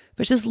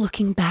 But just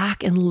looking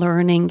back and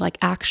learning like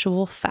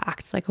actual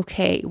facts, like,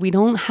 okay, we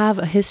don't have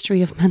a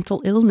history of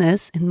mental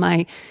illness in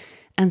my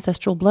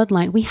ancestral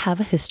bloodline. We have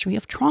a history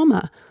of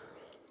trauma.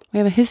 We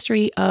have a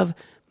history of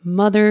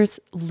mothers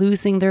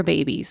losing their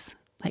babies,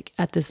 like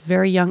at this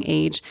very young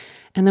age.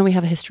 And then we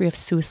have a history of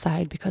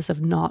suicide because of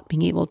not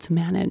being able to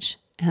manage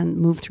and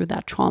move through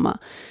that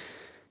trauma.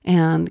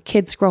 And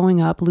kids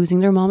growing up, losing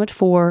their mom at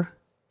 4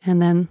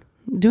 and then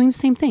doing the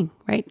same thing,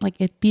 right? Like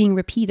it being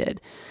repeated.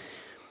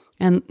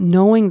 And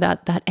knowing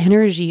that that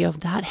energy of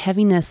that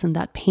heaviness and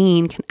that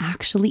pain can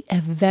actually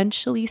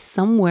eventually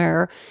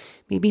somewhere,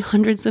 maybe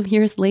hundreds of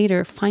years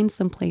later, find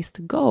some place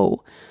to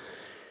go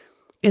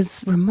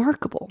is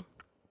remarkable.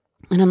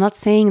 And I'm not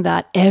saying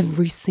that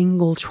every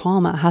single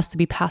trauma has to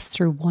be passed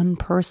through one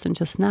person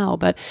just now,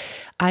 but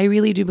I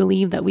really do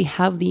believe that we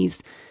have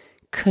these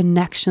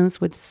connections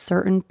with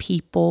certain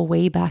people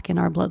way back in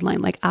our bloodline.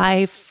 Like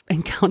I've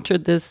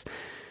encountered this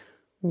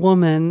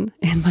woman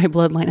in my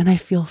bloodline and I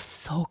feel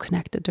so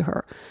connected to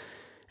her.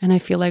 And I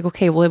feel like,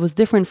 okay, well, it was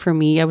different for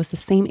me. I was the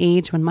same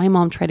age when my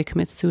mom tried to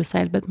commit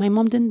suicide, but my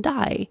mom didn't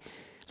die.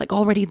 Like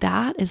already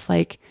that is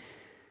like,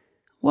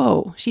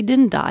 whoa, she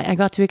didn't die. I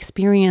got to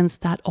experience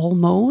that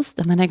almost.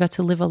 And then I got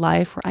to live a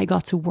life where I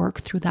got to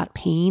work through that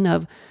pain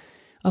of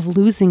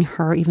losing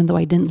her, even though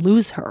I didn't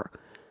lose her.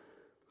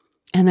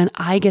 And then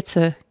I get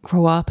to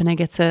grow up and I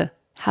get to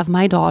have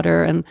my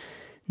daughter and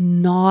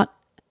not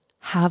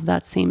have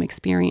that same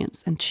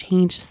experience and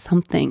change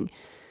something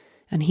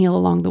and heal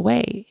along the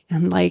way.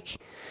 And like,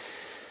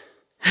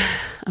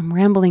 I'm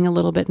rambling a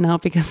little bit now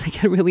because I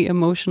get really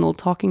emotional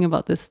talking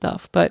about this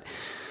stuff. But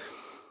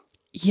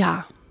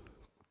yeah.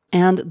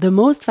 And the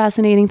most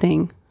fascinating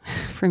thing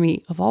for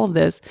me of all of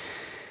this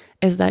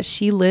is that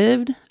she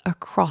lived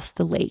across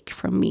the lake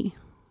from me.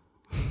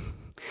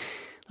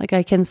 Like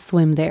I can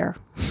swim there.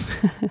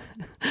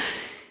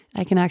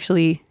 I can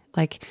actually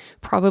like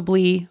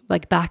probably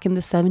like back in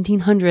the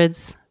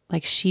 1700s,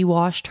 like she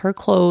washed her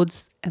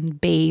clothes and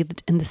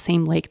bathed in the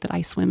same lake that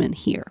I swim in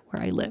here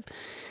where I live.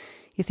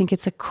 You think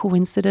it's a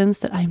coincidence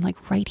that I'm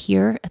like right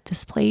here at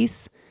this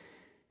place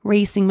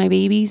raising my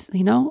babies?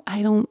 You know,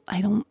 I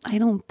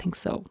don't think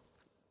so.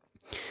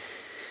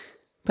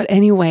 But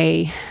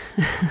anyway,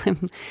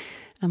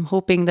 I'm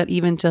hoping that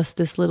even just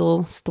this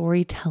little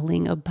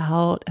storytelling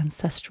about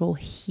ancestral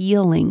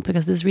healing,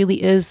 because this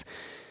really is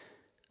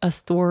a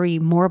story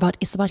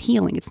it's about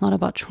healing. It's not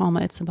about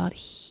trauma. It's about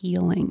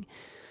healing.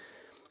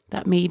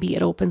 That maybe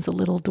it opens a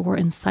little door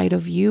inside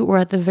of you, or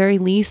at the very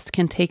least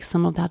can take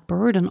some of that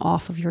burden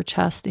off of your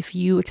chest if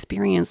you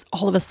experience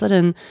all of a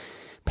sudden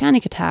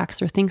panic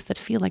attacks or things that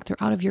feel like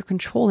they're out of your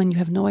control and you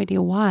have no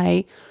idea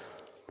why.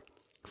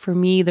 For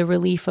me, the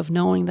relief of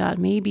knowing that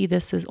maybe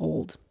this is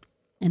old.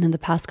 And in the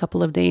past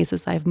couple of days,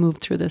 as I've moved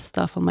through this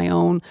stuff on my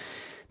own,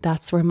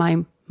 that's where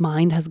my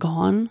mind has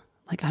gone.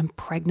 Like, I'm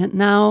pregnant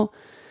now.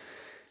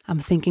 I'm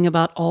thinking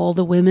about all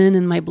the women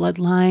in my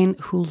bloodline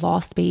who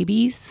lost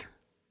babies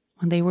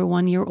when they were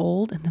 1 year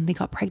old and then they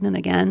got pregnant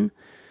again.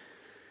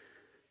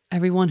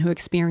 Everyone who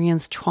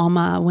experienced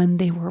trauma when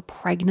they were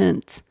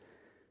pregnant,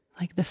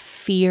 like the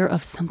fear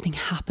of something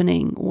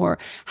happening or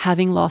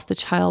having lost a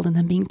child and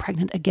then being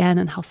pregnant again,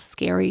 and how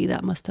scary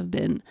that must have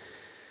been.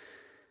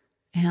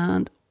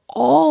 And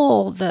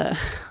all the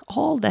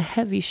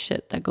heavy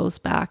shit that goes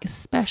back,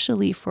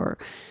 especially for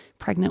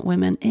pregnant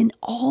women in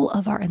all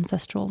of our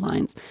ancestral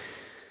lines.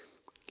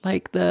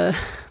 Like the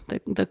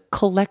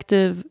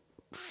collective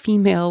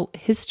female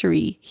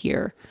history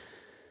here,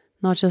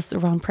 not just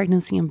around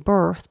pregnancy and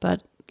birth,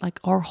 but like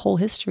our whole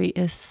history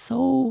is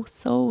so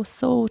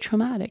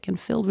traumatic and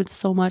filled with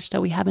so much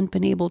that we haven't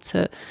been able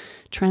to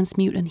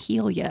transmute and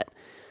heal yet.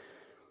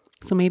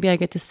 So maybe I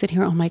get to sit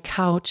here on my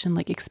couch and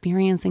like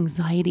experience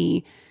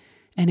anxiety,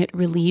 and it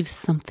relieves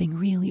something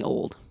really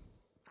old.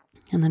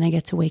 And then I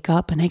get to wake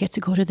up and I get to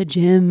go to the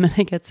gym and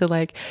I get to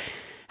like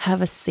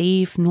have a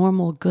safe,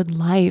 normal, good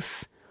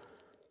life.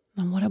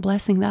 And what a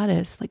blessing that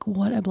is. Like,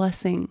 what a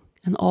blessing.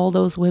 And all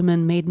those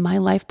women made my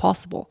life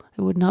possible.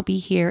 I would not be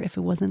here if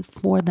it wasn't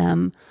for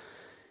them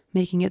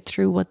making it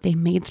through what they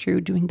made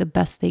through, doing the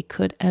best they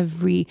could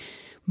every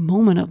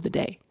moment of the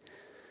day.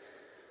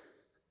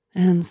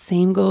 And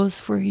same goes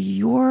for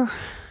your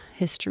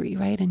history,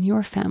 right? And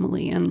your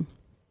family. And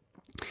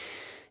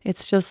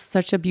it's just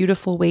such a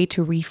beautiful way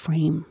to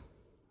reframe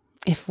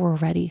if we're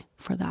ready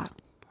for that,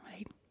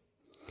 right?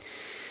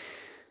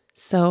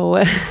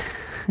 So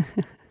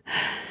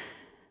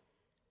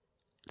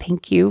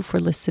thank you for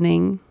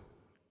listening.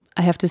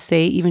 I have to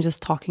say, even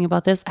just talking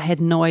about this, I had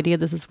no idea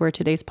this is where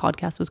today's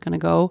podcast was going to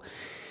go.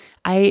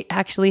 I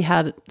actually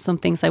had some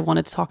things I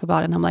wanted to talk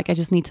about, and I'm like, I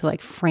just need to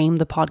like frame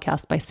the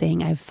podcast by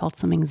saying I've felt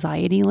some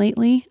anxiety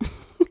lately.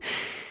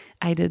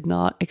 I did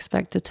not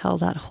expect to tell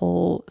that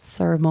whole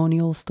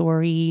ceremonial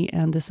story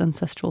and this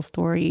ancestral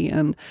story.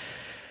 And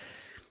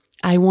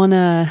I want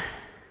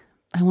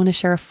to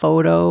share a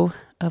photo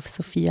of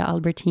Sofia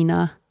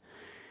Albertina.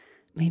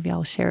 Maybe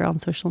I'll share it on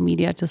social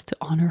media just to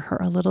honor her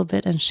a little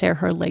bit and share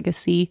her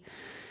legacy,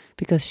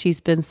 because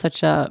she's been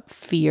such a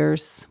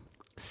fierce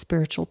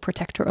spiritual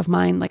protector of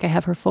mine. Like, I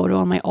have her photo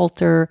on my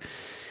altar,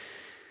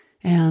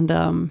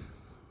 and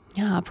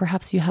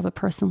perhaps you have a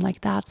person like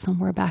that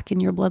somewhere back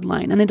in your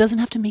bloodline. And it doesn't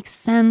have to make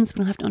sense. We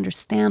don't have to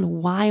understand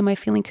why am I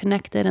feeling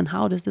connected and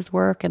how does this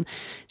work. And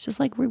it's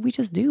just like we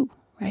just do,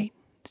 right?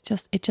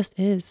 It just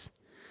is.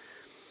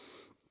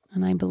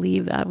 And I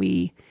believe that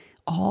we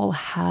all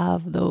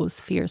have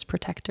those fierce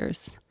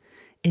protectors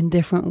in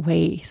different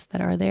ways that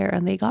are there,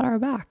 and they got our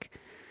back.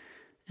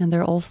 And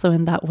they're also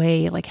in that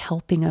way like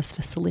helping us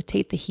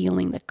facilitate the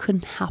healing that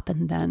couldn't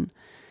happen then.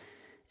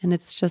 And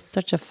it's just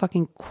such a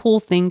fucking cool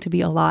thing to be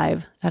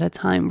alive at a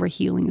time where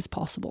healing is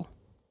possible.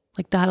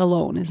 Like, that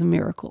alone is a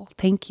miracle.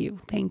 Thank you,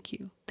 thank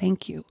you,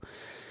 thank you.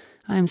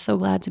 I'm so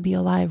glad to be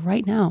alive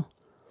right now,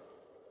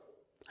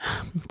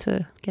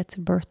 to get to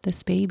birth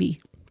this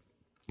baby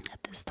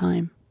at this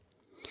time.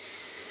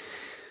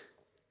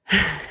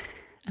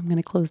 I'm going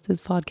to close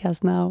this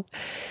podcast now.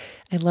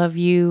 I love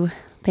you.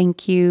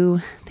 Thank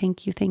you.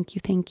 Thank you. Thank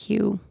you. Thank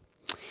you.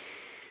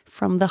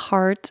 From the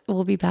heart,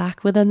 we'll be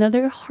back with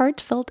another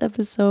heartfelt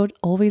episode,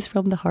 always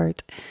from the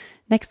heart,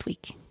 next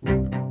week.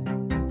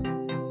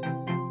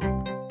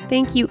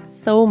 Thank you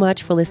so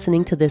much for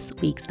listening to this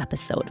week's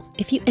episode.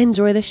 If you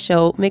enjoy the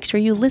show, make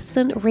sure you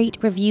listen, rate,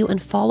 review, and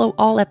follow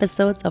all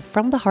episodes of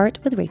From the Heart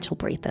with Rachel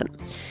Brathen.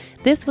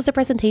 This was a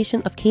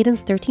presentation of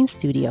Cadence 13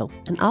 Studio,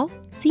 and I'll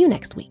see you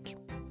next week.